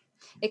 So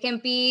it can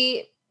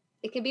be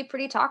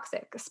pretty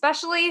toxic,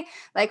 especially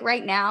like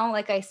right now.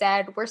 Like I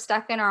said, we're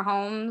stuck in our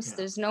homes. Yeah.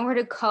 There's nowhere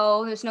to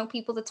go. There's no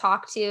people to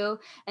talk to.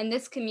 And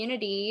this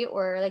community,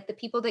 or like the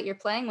people that you're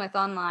playing with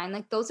online,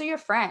 like those are your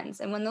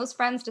friends. And when those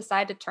friends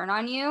decide to turn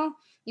on you,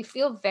 you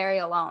feel very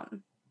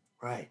alone.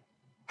 Right.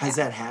 Has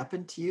that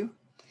happened to you?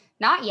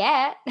 Not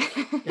yet.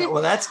 Yeah,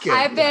 well, that's good.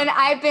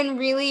 I've been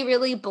really,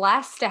 really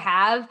blessed to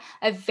have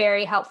a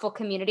very helpful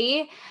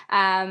community.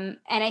 And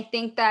I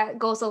think that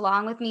goes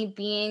along with me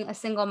being a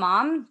single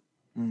mom.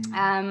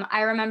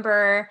 I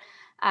remember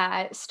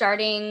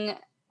starting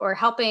or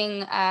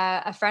helping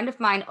a friend of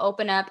mine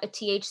open up a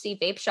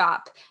THC vape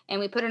shop. And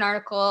we put an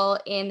article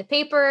in the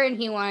paper and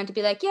he wanted to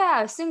be like,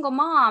 yeah, a single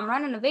mom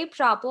running a vape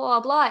shop, blah,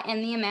 blah.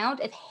 And the amount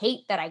of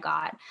hate that I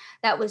got,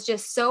 that was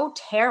just so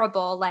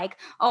terrible. Like,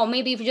 oh,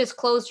 maybe if you just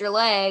closed your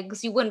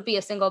legs, you wouldn't be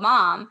a single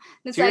mom. And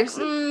it's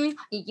Seriously? like,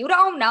 you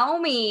don't know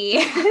me.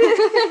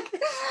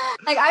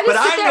 Like I just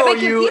but sit I there at know my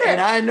you, computer.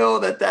 and I know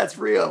that that's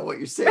real, what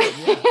you're saying.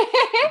 Yeah.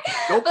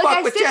 Don't Like,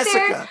 fuck with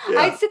Jessica.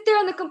 I'd sit there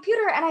on the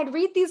computer and I'd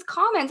read these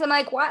comments. I'm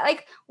like, why?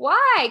 Like,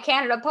 why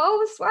Canada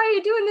Post? Why are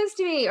you doing this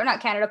to me? Or not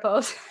Canada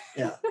Post.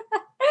 Yeah.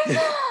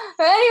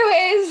 But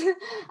anyways,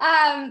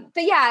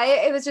 but yeah,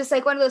 it was just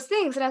like one of those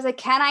things. And I was like,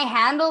 can I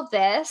handle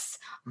this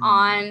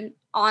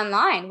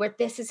online where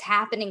this is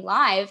happening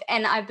live?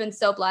 And I've been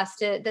so blessed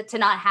to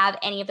not have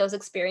any of those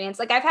experiences.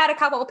 Like I've had a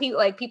couple of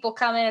people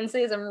come in and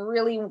say some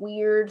really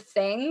weird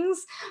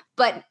things,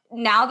 but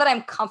now that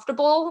I'm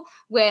comfortable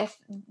with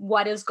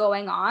what is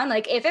going on,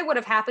 like if it would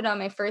have happened on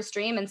my first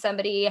stream and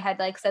somebody had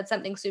like said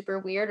something super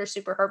weird or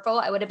super hurtful,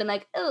 I would have been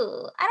like,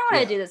 oh, I don't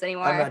want to do this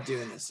anymore. I'm not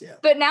doing this. Yeah.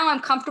 But now I'm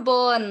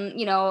comfortable, and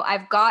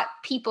I've got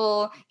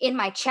people in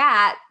my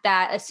chat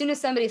that as soon as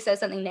somebody says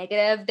something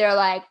negative, they're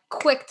like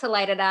quick to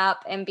light it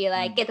up and be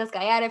like, get this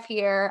guy out of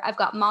here. I've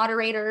got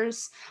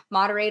moderators.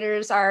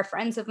 Moderators are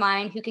friends of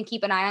mine who can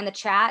keep an eye on the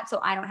chat, so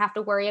I don't have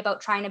to worry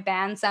about trying to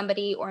ban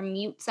somebody or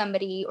mute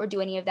somebody or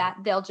do any of that.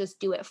 They'll just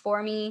do it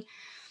for me.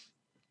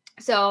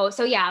 So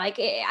yeah, like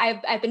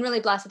I've been really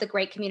blessed with a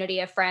great community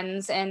of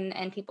friends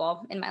and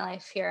people in my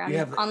life here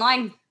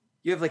online.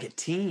 You have like a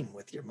team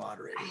with your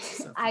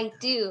moderators. I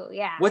do,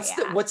 yeah.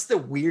 What's the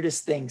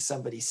weirdest thing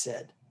somebody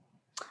said?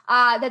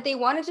 That they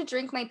wanted to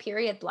drink my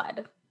period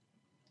blood.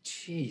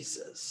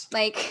 Jesus.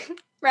 Like,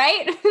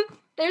 right?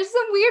 There's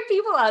some weird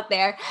people out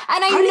there.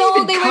 And I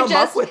know they were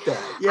just up with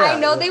that? Yeah, I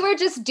know they were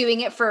just doing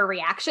it for a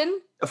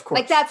reaction. Of course.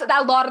 Like that's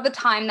a lot of the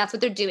time that's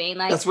what they're doing.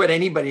 Like that's what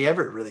anybody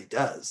ever really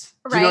does.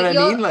 Do right? You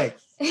know what I mean? Like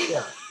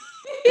yeah.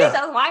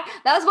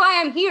 That's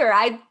why I'm here.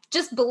 I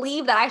just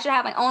believe that I should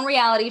have my own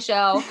reality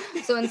show.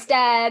 So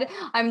instead,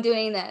 I'm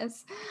doing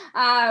this.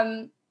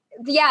 So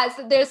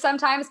there's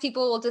sometimes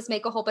people will just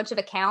make a whole bunch of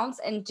accounts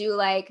and do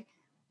like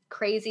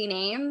crazy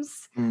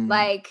names,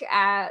 like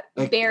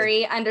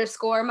Barry _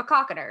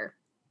 McCocketer.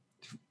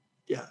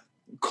 Yeah,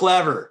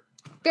 clever.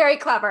 Very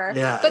clever.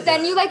 Yeah. But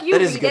then you read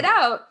it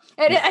out.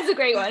 It's a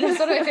great one. It's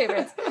one of my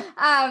favorites.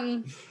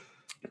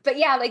 But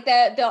yeah, like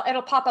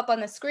it'll pop up on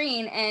the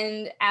screen,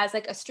 and as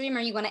like a streamer,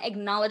 you want to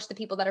acknowledge the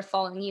people that are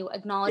following you,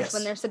 acknowledge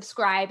when they're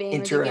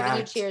subscribing, or they're giving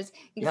you cheers.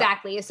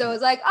 Exactly. Yeah. So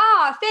it's like,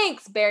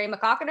 thanks, Barry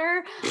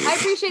McCocketer. I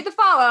appreciate the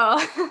follow.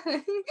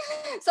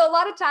 So a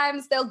lot of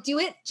times they'll do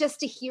it just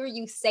to hear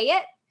you say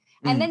it,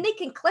 and then they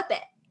can clip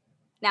it.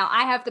 Now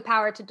I have the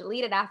power to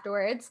delete it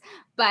afterwards,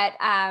 but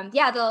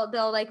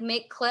they'll like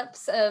make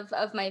clips of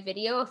my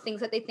video of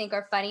things that they think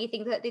are funny,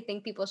 things that they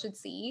think people should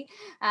see.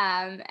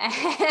 And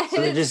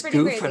so they're just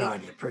goofing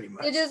on you pretty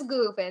much. They're just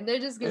goofing.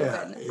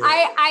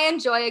 Yeah. I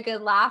enjoy a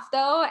good laugh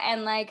though.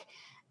 And like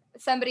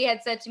somebody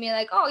had said to me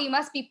like, oh, you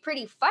must be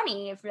pretty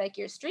funny if like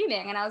you're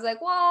streaming. And I was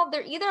like, well,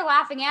 they're either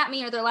laughing at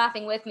me or they're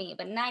laughing with me.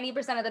 But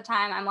 90% of the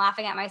time I'm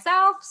laughing at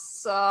myself.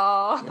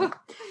 So,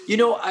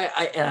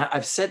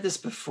 I've said this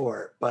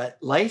before, but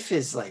life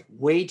is like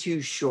way too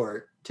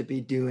short to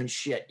be doing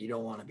shit you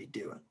don't want to be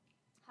doing.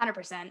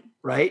 100%.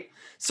 Right?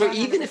 So 100%.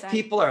 Even if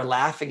people are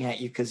laughing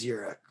at you because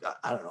you're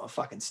a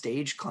fucking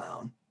stage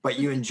clown, but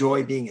you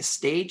enjoy being a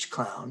stage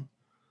clown,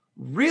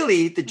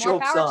 really the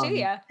joke's on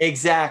you.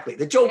 Exactly.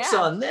 The joke's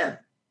on them.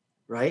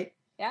 Right?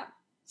 Yeah.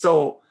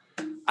 So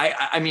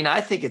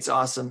I think it's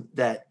awesome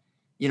that,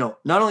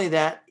 not only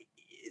that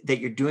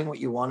you're doing what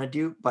you want to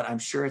do, but I'm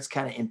sure it's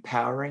kind of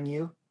empowering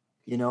you,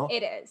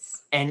 It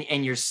is.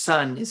 And your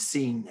son is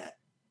seeing that.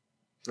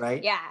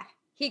 Right? Yeah.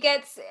 He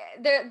gets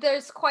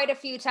there's quite a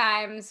few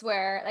times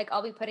where like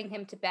I'll be putting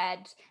him to bed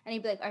and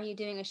he'd be like, are you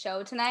doing a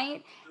show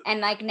tonight?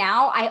 And like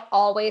now I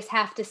always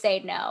have to say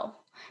no.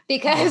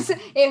 Because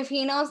if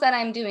he knows that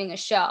I'm doing a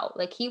show,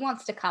 like he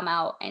wants to come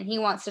out and he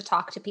wants to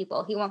talk to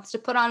people. He wants to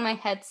put on my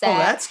headset. Oh,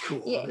 that's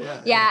cool.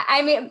 Yeah.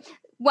 I mean,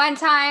 one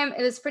time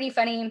it was pretty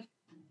funny.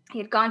 He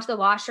had gone to the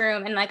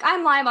washroom and like,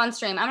 I'm live on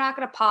stream. I'm not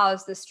going to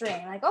pause the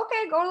stream. Like,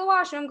 okay, go to the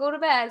washroom, go to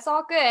bed. It's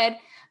all good.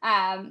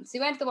 So he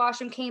went to the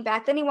washroom, came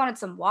back. Then he wanted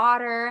some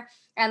water.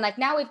 And like,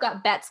 now we've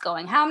got bets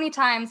going. How many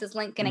times is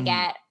Link going to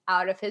get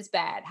out of his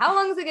bed? How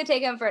long is it going to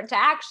take him for it to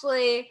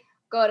actually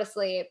go to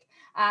sleep?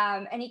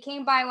 And he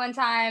came by one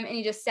time and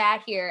he just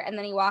sat here and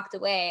then he walked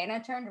away. And I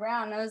turned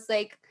around and I was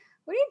like,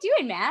 what are you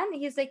doing, man?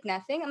 He's like,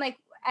 nothing. I'm like,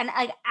 and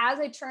like, as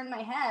I turned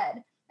my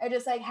head, I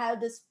just like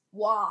had this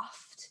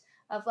waft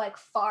of like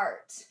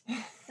fart. And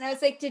I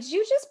was like, did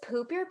you just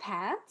poop your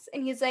pants?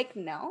 And he's like,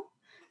 no.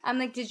 I'm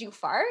like, did you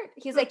fart?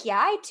 He's like, yeah,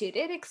 I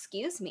tooted.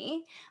 Excuse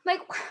me. I'm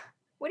like,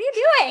 what are you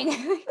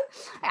doing?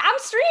 I'm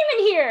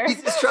streaming here.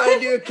 He's just trying to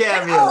do a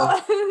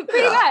cameo.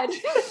 Pretty much.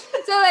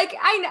 So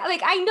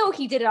I know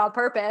he did it on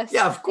purpose.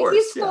 Yeah, of course.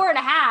 He's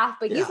 4.5,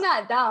 but he's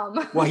not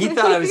dumb. Well, he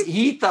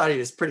thought it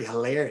was pretty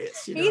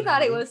hilarious. He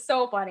thought it was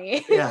so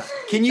funny. Yeah.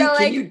 Can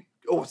you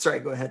oh, sorry,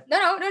 go ahead.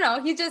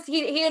 No.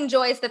 He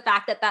enjoys the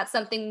fact that that's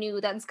something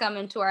new that's come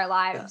into our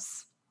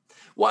lives. Yeah.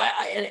 Well,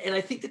 I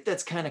think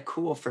that's kind of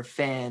cool for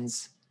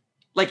fans.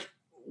 Like,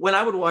 when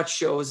I would watch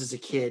shows as a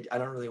kid, I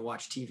don't really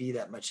watch TV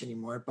that much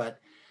anymore, but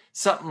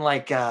something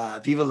like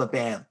Viva La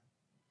Bam.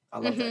 I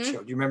love that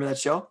show. Do you remember that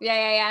show?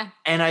 Yeah.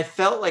 And I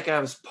felt like I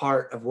was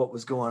part of what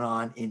was going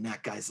on in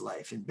that guy's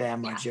life, in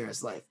Bam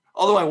Margera's life.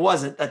 Although I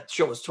wasn't. That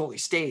show was totally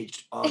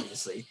staged,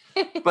 obviously.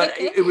 But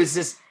it was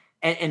just,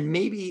 and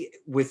maybe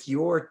with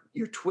your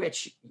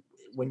Twitch,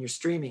 when you're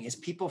streaming, is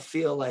people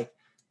feel like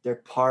they're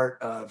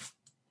part of,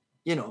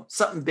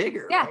 something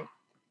bigger, right?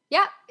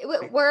 Yeah,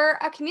 we're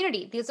a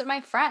community. These are my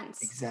friends.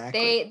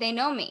 Exactly. They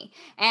know me.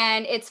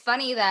 And it's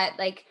funny that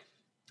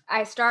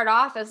I start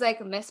off as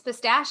Miss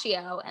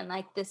Pistachio and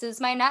this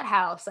is my nut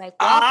house. Welcome.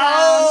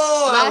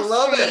 I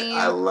love it.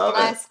 I love it.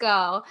 Let's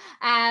go.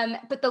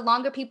 But the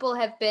longer people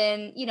have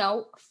been,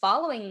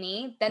 following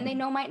me, then they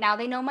know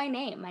my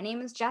name. My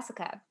name is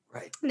Jessica.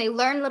 Right. And they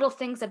learn little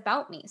things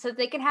about me so that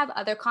they can have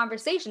other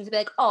conversations and be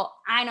like, oh,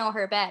 I know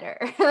her better.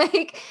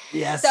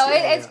 Yes. So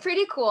it's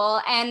pretty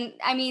cool. And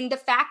I mean, the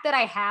fact that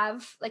I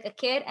have a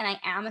kid and I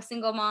am a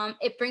single mom,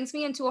 it brings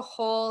me into a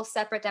whole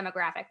separate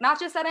demographic. Not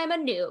just that I'm a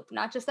noob,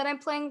 not just that I'm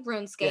playing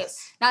RuneScape,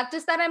 not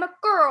just that I'm a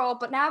girl,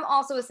 but now I'm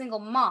also a single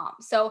mom.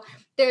 So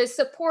there's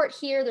support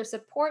here, there's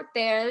support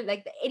there.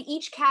 In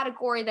each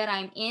category that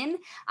I'm in,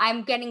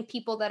 I'm getting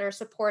people that are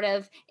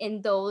supportive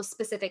in those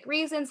specific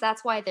reasons.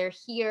 That's why they're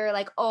here.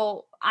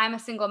 Oh, I'm a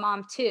single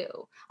mom too.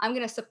 I'm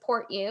going to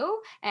support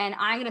you and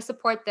I'm going to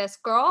support this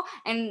girl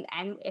and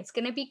it's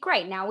going to be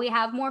great. Now we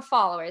have more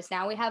followers.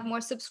 Now we have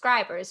more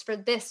subscribers for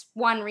this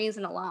one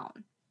reason alone.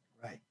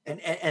 Right.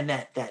 And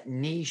that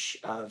niche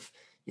of,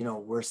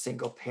 we're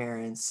single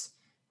parents,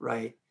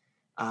 right?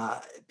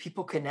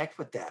 People connect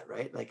with that,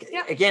 right?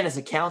 Again, as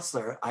a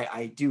counselor,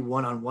 I do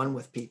one-on-one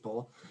with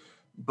people,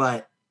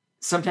 but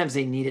sometimes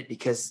they need it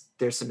because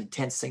there's some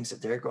intense things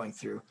that they're going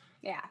through.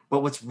 Yeah.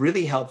 But what's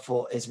really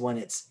helpful is when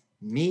it's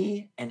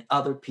me and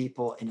other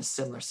people in a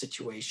similar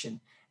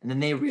situation, and then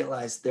they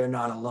realize they're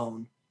not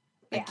alone.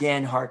 Yeah.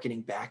 Again,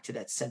 hearkening back to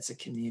that sense of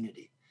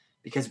community.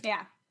 Because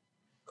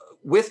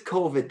with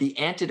COVID, the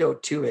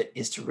antidote to it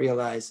is to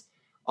realize,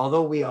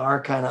 although we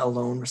are kind of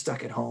alone, we're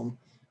stuck at home,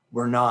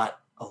 we're not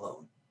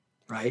alone.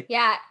 Right.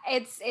 Yeah,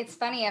 it's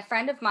funny. A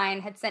friend of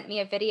mine had sent me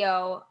a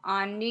video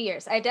on New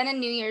Year's. I'd done a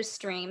New Year's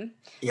stream.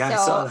 Yeah, so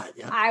I saw that.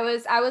 Yeah. I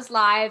was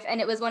live,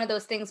 and it was one of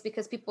those things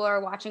because people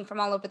are watching from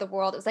all over the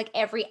world. It was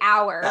every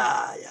hour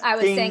I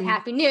was saying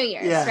Happy New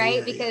Year's,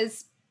 right?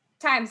 Because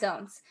time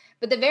zones.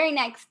 But the very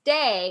next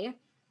day,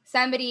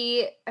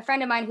 a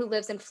friend of mine who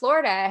lives in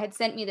Florida had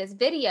sent me this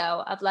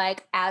video of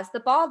as the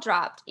ball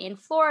dropped in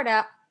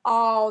Florida,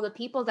 all the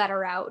people that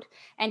are out.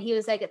 And he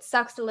was like, it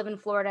sucks to live in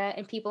Florida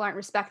and people aren't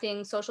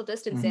respecting social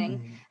distancing.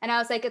 Mm-hmm. And I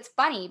was like, it's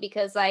funny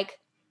because I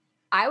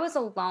was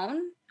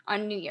alone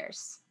on New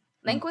Year's.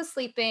 Link was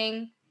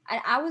sleeping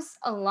and I was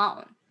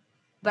alone,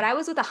 but I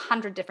was with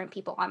 100 different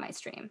people on my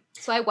stream.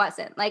 So I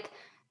wasn't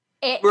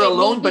we're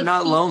alone, but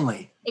not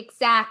lonely.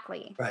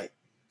 Exactly. Right.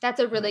 That's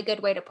a really good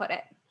way to put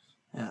it.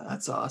 Yeah,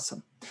 that's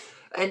awesome.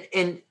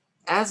 And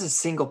as a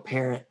single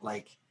parent,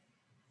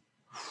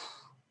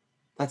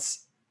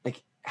 that's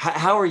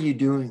how are you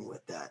doing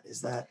with that?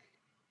 Is that?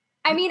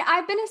 I mean,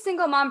 I've been a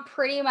single mom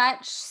pretty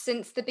much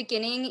since the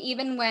beginning.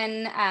 Even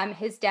when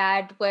his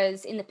dad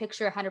was in the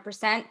picture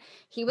 100%,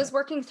 he was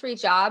working 3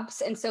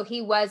 jobs. And so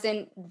he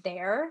wasn't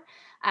there.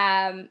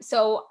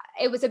 So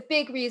it was a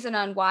big reason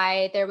on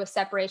why there was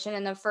separation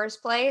in the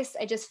first place.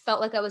 I just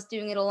felt like I was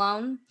doing it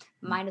alone.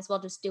 Might as well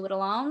just do it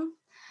alone.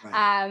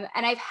 Right.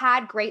 And I've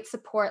had great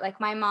support.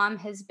 My mom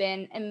has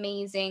been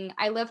amazing.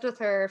 I lived with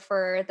her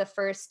for the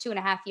first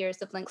 2.5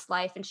 years of Link's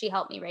life, and she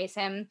helped me raise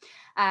him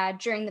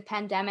during the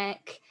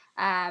pandemic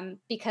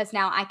because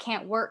now I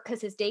can't work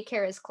because his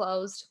daycare is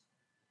closed.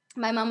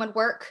 My mom would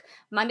work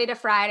Monday to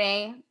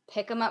Friday,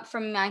 pick him up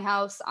from my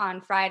house on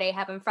Friday,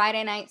 have him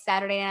Friday night,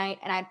 Saturday night,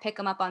 and I'd pick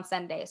him up on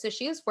Sunday. So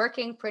she was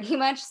working pretty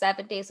much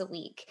 7 days a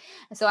week.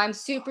 So I'm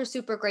super,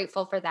 super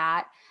grateful for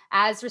that.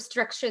 As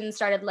restrictions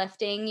started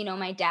lifting,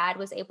 my dad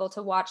was able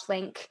to watch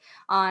Link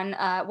on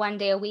 1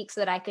 day a week so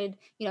that I could,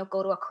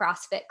 go to a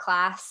CrossFit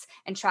class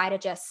and try to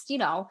just,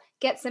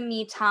 get some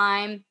me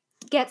time,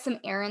 get some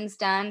errands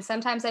done.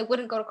 Sometimes I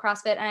wouldn't go to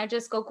CrossFit and I'd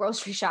just go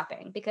grocery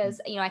shopping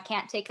because, I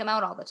can't take him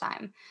out all the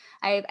time.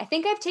 I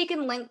think I've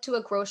taken Link to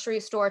a grocery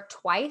store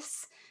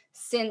twice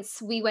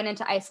since we went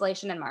into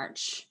isolation in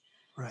March.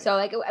 Right.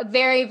 So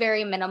very,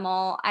 very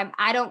minimal.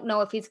 I don't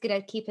know if he's going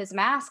to keep his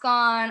mask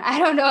on. I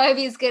don't know if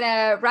he's going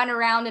to run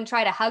around and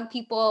try to hug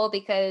people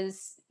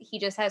because he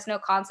just has no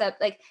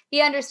concept.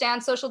 He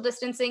understands social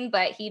distancing,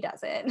 but he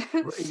doesn't.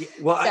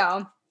 Well,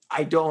 so.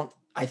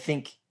 I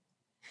think,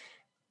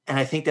 And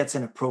I think that's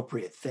an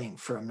appropriate thing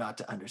for him not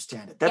to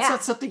understand it. That's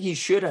not something he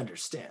should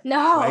understand.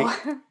 No.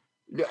 Right?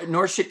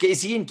 Nor should,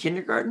 is he in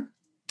kindergarten?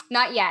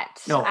 Not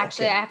yet. No,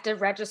 actually, okay. I have to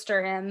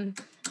register him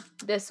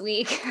this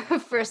week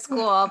for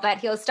school, but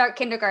he'll start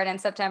kindergarten in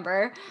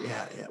September.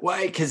 Yeah.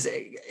 Why? Because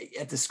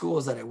at the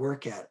schools that I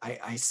work at,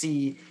 I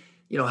see,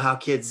 how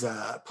kids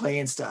play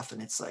and stuff.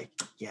 And it's like,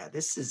 yeah,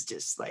 this is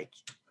just like,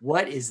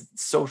 what is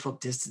social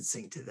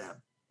distancing to them?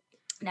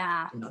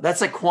 Nah.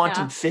 That's like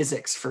quantum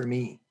physics for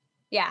me.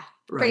 Yeah,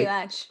 pretty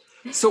much.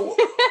 So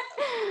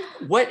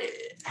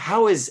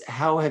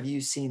how have you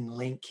seen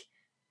Link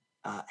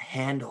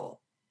handle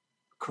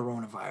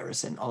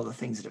coronavirus and all the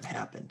things that have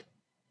happened?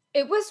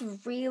 It was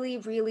really,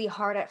 really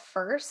hard at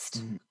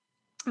first,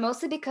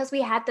 mostly because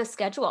we had the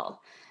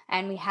schedule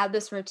and we had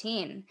this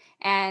routine.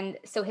 And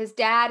so his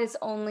dad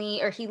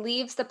he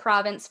leaves the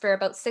province for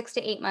about 6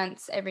 to 8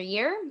 months every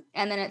year.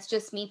 And then it's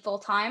just me full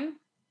time.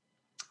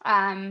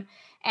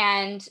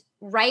 And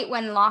right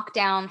when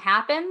lockdown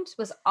happened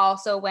was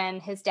also when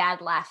his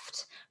dad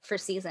left for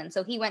season.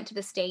 So he went to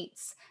the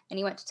States and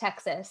he went to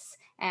Texas,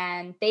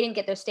 and they didn't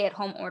get their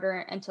stay-at-home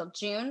order until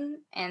June.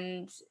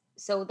 And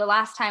so the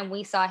last time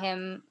we saw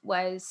him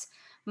was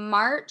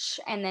March,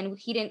 and then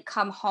he didn't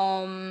come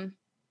home.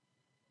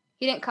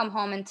 He didn't come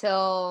home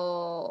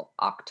until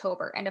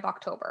October, end of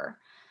October.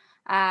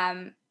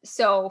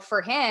 So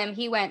for him,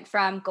 he went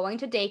from going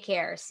to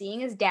daycare, seeing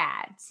his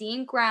dad,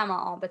 seeing grandma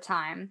all the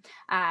time,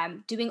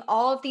 doing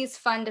all of these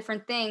fun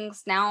different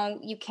things. Now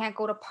you can't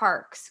go to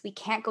parks. We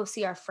can't go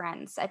see our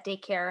friends at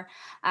daycare.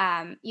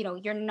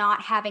 You're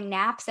not having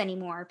naps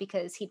anymore,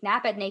 because he'd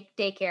nap at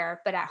daycare,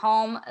 but at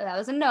home, that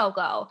was a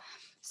no-go.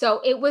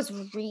 So it was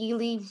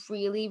really,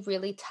 really,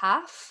 really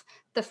tough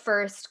the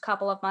first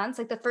couple of months.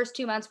 Like the first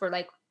 2 months were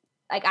like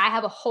I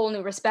have a whole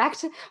new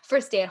respect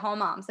for stay-at-home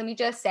moms. Let me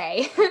just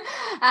say,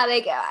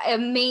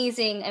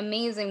 amazing,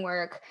 amazing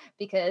work,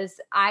 because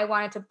I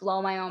wanted to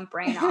blow my own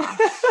brain off.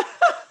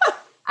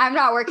 I'm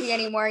not working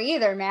anymore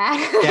either, man.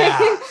 Yeah.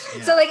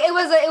 So it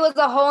was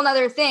a whole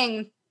nother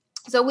thing.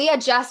 So we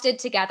adjusted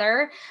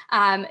together.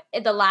 In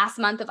the last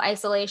month of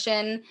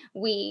isolation,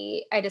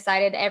 I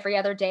decided every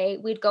other day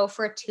we'd go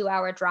for a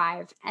 2-hour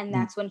drive, and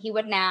that's when he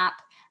would nap,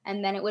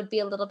 and then it would be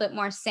a little bit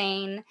more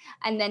sane,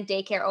 and then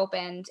daycare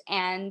opened,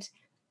 and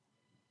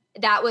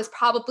that was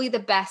probably the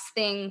best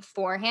thing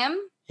for him.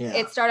 Yeah.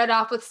 It started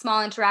off with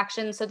small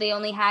interactions. So they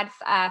only had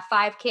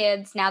 5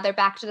 kids. Now they're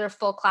back to their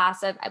full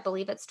class of, I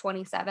believe it's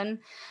 27.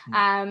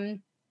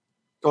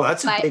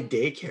 That's a big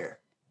daycare.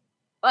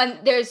 And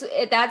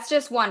that's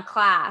just one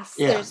class.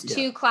 Yeah, there's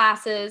 2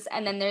 classes,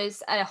 and then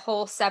there's a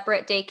whole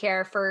separate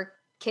daycare for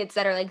kids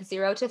that are like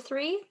 0 to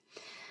 3.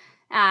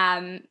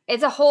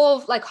 It's a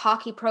whole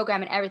hockey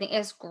program and everything.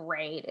 It's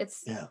great.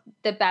 It's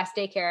the best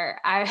daycare.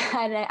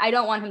 I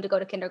don't want him to go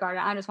to kindergarten.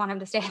 I just want him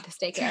to stay at this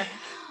daycare.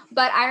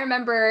 But I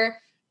remember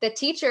the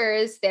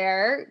teachers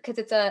there, because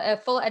it's a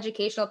full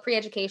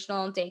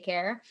pre-educational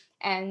daycare.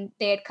 And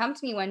they had come to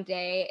me one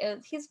day.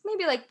 He's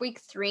maybe like week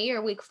 3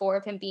 or week 4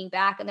 of him being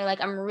back. And they're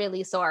like, I'm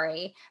really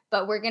sorry,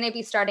 but we're going to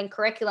be starting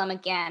curriculum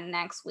again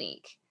next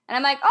week. And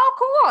I'm like, oh,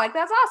 cool.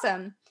 That's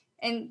awesome.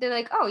 And they're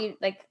like, oh,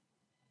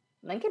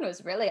 Lincoln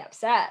was really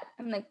upset.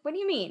 I'm like, what do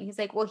you mean? He's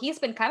like, well, he's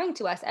been coming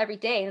to us every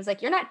day. And it's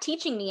like, you're not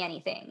teaching me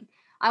anything.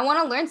 I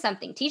want to learn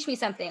something. Teach me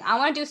something. I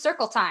want to do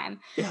circle time.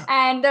 Yeah.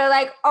 And they're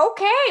like,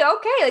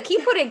 okay.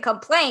 He put in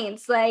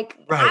complaints. I'm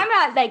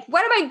not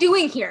what am I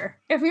doing here?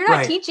 If you're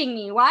not teaching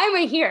me, why am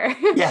I here?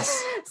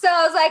 Yes. So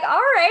I was like, all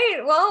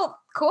right, well,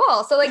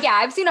 cool. So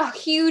I've seen a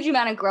huge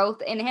amount of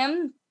growth in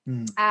him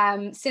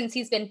since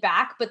he's been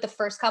back. But the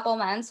first couple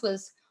months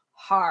was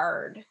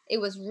hard. It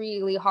was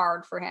really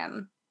hard for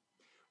him.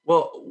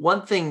 Well,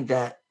 one thing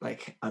that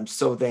I'm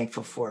so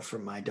thankful for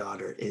my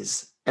daughter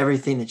is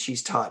everything that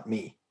she's taught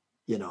me,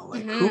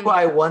 who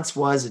I once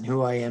was and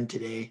who I am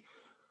today.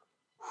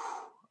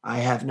 I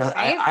have nothing.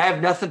 I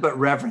have nothing but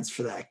reverence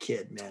for that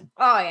kid, man.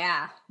 Oh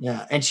yeah.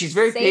 Yeah. And she's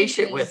very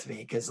patient with me,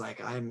 because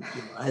I'm,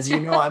 as you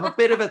know, I'm a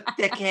bit of a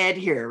thickhead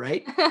here,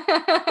 right?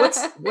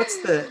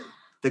 What's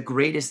the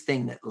greatest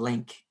thing that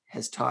Link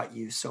has taught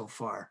you so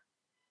far,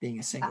 being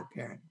a single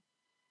parent?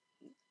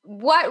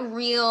 What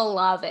real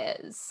love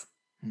is.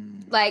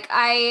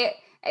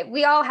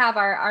 We all have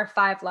our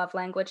 5 love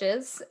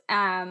languages.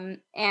 And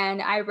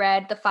I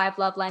read the 5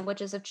 love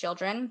languages of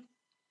children,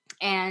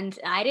 and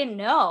I didn't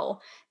know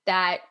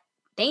that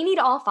they need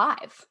all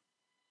 5.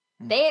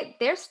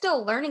 They're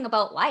still learning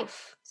about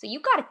life. So you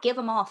got to give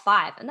them all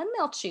 5, and then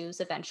they'll choose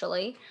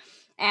eventually.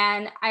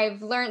 And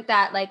I've learned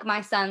that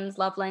my son's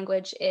love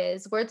language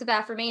is words of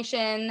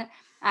affirmation,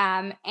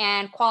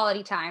 and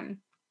quality time,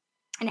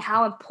 and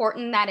how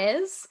important that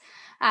is.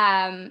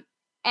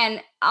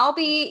 And I'll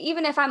be,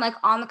 even if I'm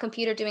on the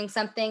computer doing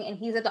something and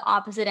he's at the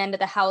opposite end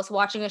of the house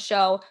watching a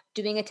show,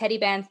 doing a teddy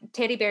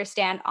bear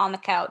stand on the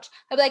couch,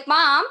 I'll be like,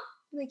 Mom.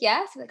 I'm like,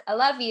 yes. I'm like, I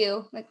love you.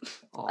 I'm like,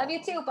 love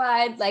you too,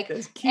 bud.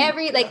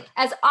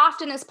 As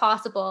often as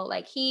possible.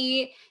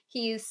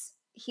 He's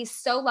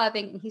so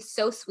loving and he's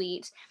so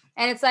sweet.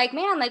 And it's like,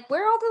 man, like,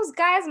 where are all those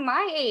guys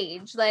my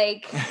age?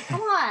 Like,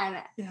 come on.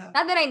 Yeah.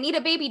 Not that I need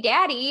a baby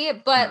daddy,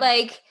 but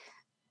like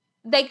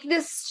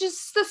this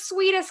just the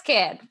sweetest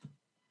kid.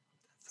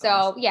 So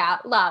awesome. yeah,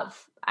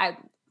 love.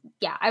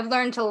 I've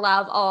learned to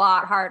love a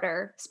lot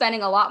harder,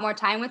 spending a lot more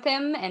time with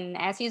him, and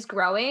as he's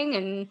growing,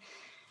 and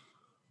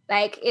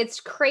like, it's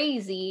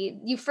crazy.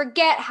 You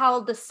forget how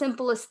the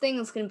simplest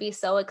things can be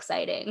so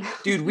exciting.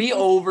 Dude, we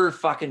over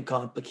fucking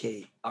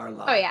complicate our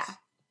lives. Oh yeah.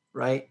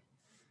 Right?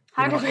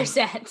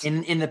 100%.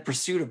 In the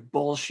pursuit of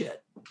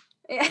bullshit.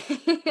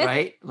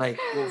 Right? Like,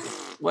 well,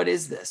 what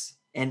is this?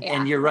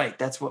 And you're right.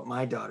 That's what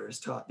my daughter has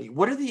taught me.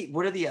 What are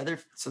the other,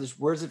 so there's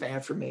words of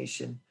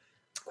affirmation,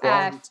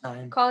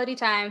 quality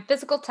time,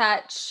 physical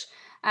touch,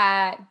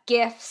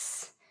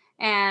 gifts,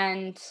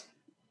 and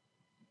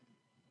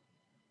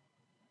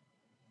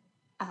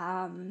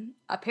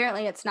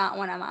apparently it's not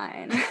one of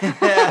mine. Okay.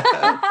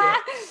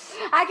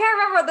 I can't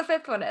remember what the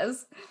fifth one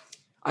is.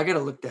 I got to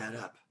look that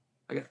up.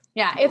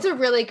 Yeah, it's a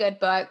really good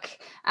book.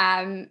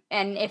 And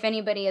if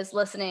anybody is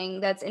listening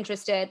that's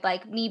interested,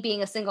 like me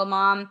being a single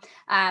mom,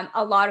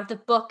 a lot of the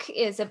book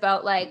is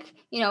about like,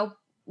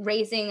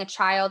 raising a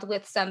child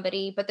with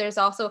somebody, but there's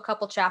also a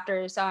couple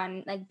chapters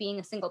on like being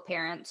a single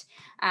parent.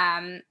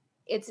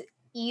 It's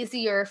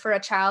easier for a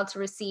child to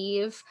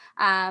receive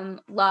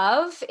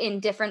love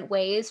in different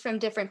ways from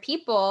different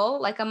people,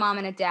 like a mom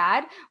and a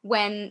dad,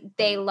 when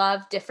they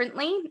love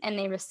differently and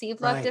they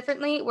receive love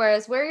differently.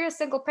 Whereas where you're a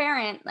single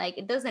parent, like,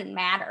 it doesn't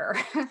matter.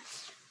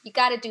 You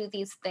got to do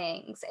these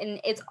things, and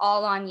it's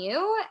all on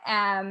you,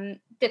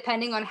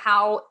 depending on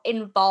how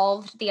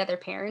involved the other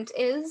parent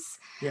is.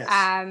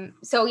 Yes.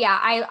 So yeah,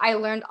 I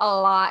learned a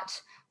lot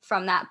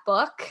from that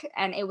book,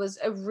 and it was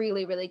a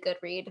really, really good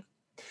read.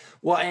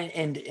 Well,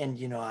 and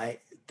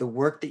the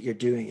work that you're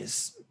doing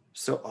is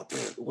so,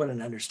 what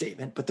an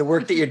understatement, but the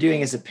work that you're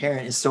doing as a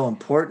parent is so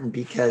important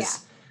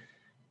because,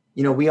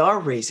 we are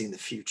raising the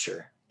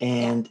future,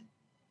 and,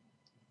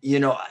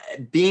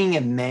 being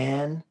a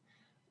man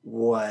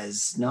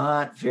was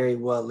not very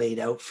well laid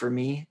out for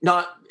me,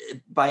 not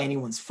by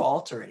anyone's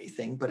fault or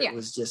anything, but it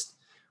was just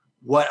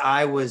what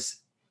I was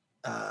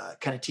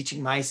kind of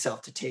teaching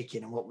myself to take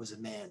in and what was a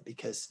man,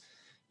 because,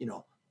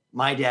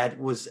 my dad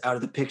was out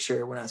of the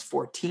picture when I was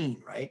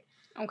 14, right?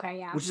 Okay,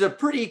 yeah. Which is a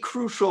pretty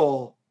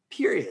crucial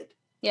period.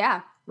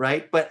 Yeah.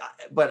 Right? But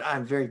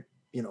I'm very,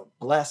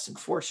 blessed and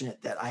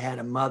fortunate that I had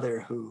a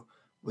mother who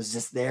was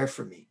just there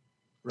for me,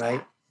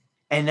 right? Yeah.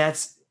 And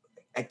that's,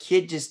 a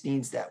kid just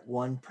needs that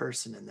one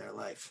person in their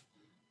life.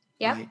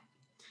 Yep. Right?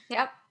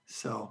 Yep.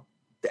 So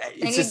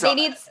they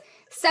need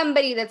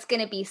somebody that's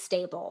going to be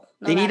stable.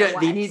 And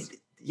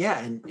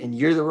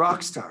you're the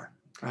rock star.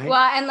 Right.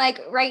 Well, and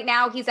like right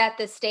now he's at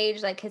this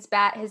stage, like his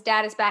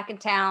dad is back in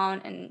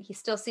town, and he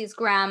still sees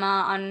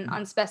grandma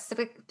on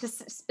specific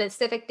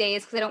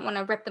days, because I don't want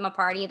to rip them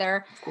apart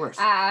either. Of course.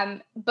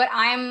 But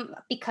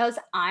because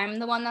I'm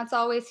the one that's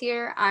always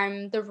here,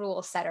 I'm the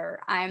rule setter.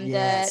 I'm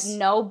the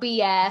no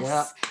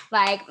BS,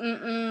 like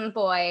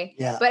boy.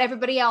 Yeah. But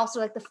everybody else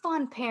are like the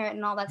fun parent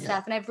and all that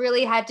stuff. And I've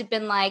really had to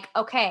been like,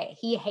 okay,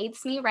 he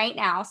hates me right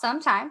now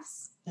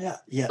sometimes. Yeah.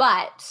 Yeah.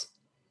 But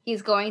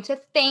he's going to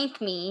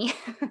thank me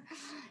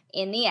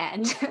in the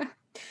end.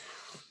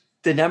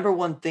 The number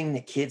one thing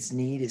that kids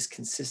need is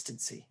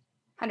consistency.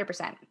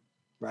 100%.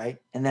 Right?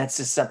 And that's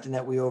just something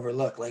that we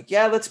overlook. Like,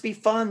 yeah, let's be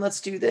fun. Let's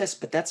do this.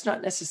 But that's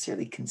not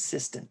necessarily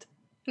consistent.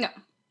 No.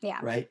 Yeah.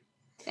 Right?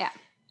 Yeah.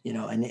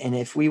 And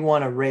if we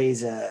want to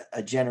raise a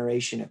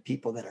generation of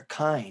people that are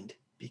kind,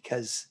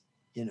 because,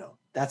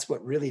 that's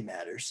what really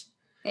matters.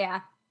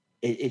 Yeah.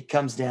 It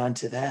comes down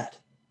to that.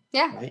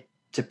 Yeah. Right?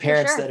 To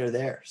parents that are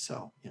there.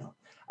 So,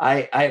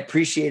 I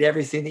appreciate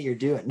everything that you're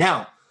doing.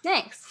 Now,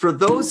 thanks. For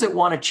those that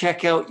want to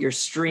check out your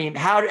stream,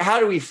 how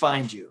do we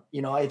find you?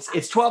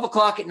 It's 12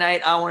 o'clock at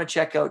night. I want to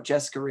check out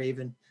Jessica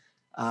Raven,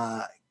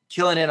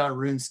 killing it on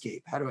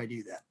RuneScape. How do I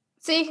do that?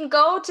 So you can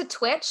go to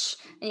Twitch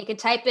and you can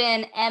type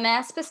in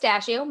MS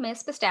Pistachio,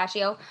 Miss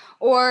Pistachio,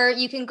 or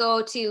you can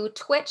go to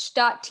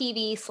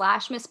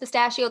twitch.tv/Miss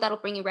Pistachio. That'll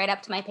bring you right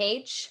up to my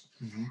page.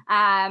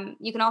 Mm-hmm.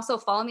 You can also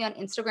follow me on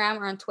Instagram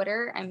or on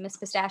Twitter. I'm Miss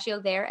Pistachio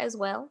there as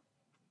well.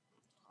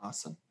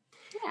 Awesome.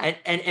 Yeah.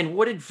 And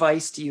what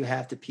advice do you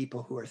have to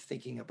people who are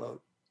thinking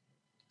about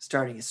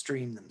starting a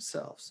stream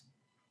themselves?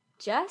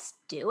 Just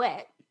do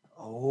it.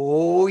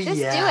 Oh, just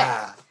do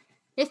it.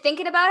 You're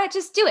thinking about it,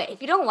 just do it.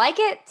 If you don't like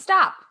it,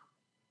 stop.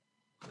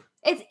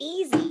 It's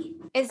easy.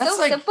 It's so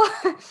simple.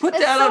 Put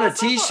that on a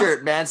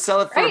t-shirt, man.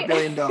 Sell it for $1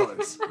 billion.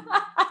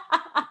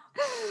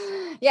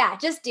 Yeah,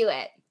 just do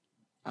it.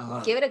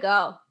 Give it a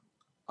go.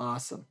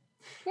 Awesome.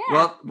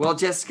 Yeah. Well,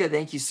 Jessica,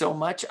 thank you so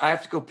much. I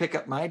have to go pick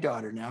up my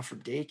daughter now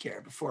from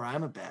daycare before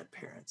I'm a bad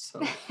parent.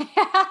 So,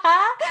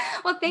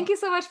 well, thank you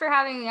so much for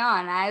having me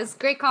on. It was a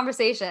great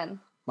conversation.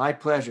 My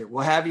pleasure.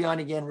 We'll have you on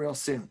again real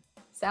soon.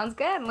 Sounds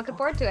good. I'm looking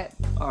forward to it.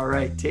 All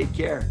right. Take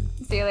care.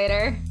 See you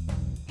later.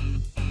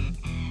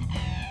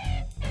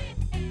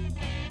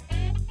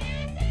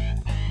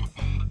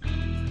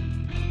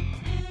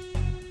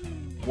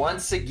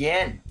 Once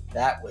again,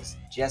 that was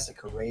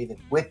Jessica Raven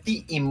with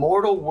the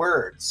immortal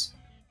words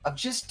of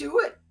just do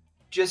it.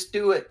 Just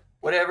do it.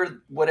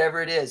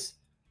 Whatever it is.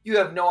 You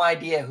have no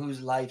idea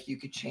whose life you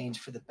could change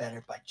for the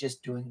better by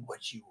just doing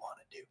what you want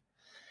to do.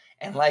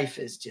 And life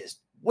is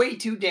just way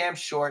too damn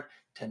short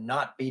to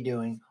not be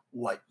doing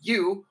what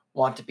you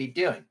want to be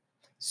doing.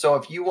 So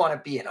if you want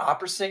to be an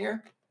opera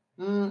singer,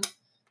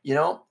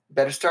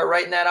 better start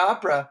writing that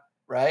opera,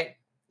 right?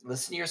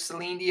 Listen to your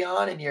Celine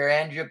Dion and your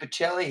Andrea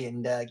Bocelli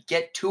and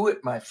get to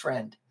it, my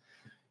friend.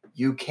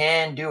 You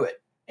can do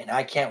it, and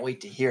I can't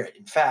wait to hear it.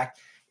 In fact,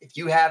 if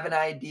you have an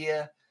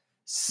idea,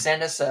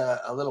 send us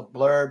a little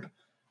blurb.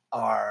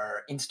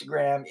 Our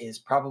Instagram is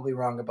Probably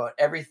Wrong About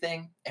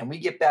Everything, and we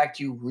get back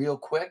to you real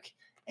quick.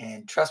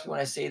 And trust me when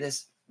I say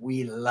this,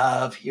 we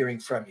love hearing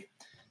from you.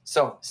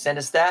 So send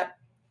us that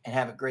and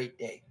have a great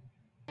day.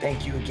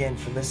 Thank you again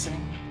for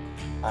listening.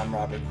 I'm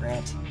Robert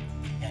Grant,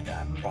 and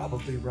I'm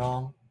probably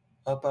wrong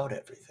about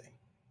everything.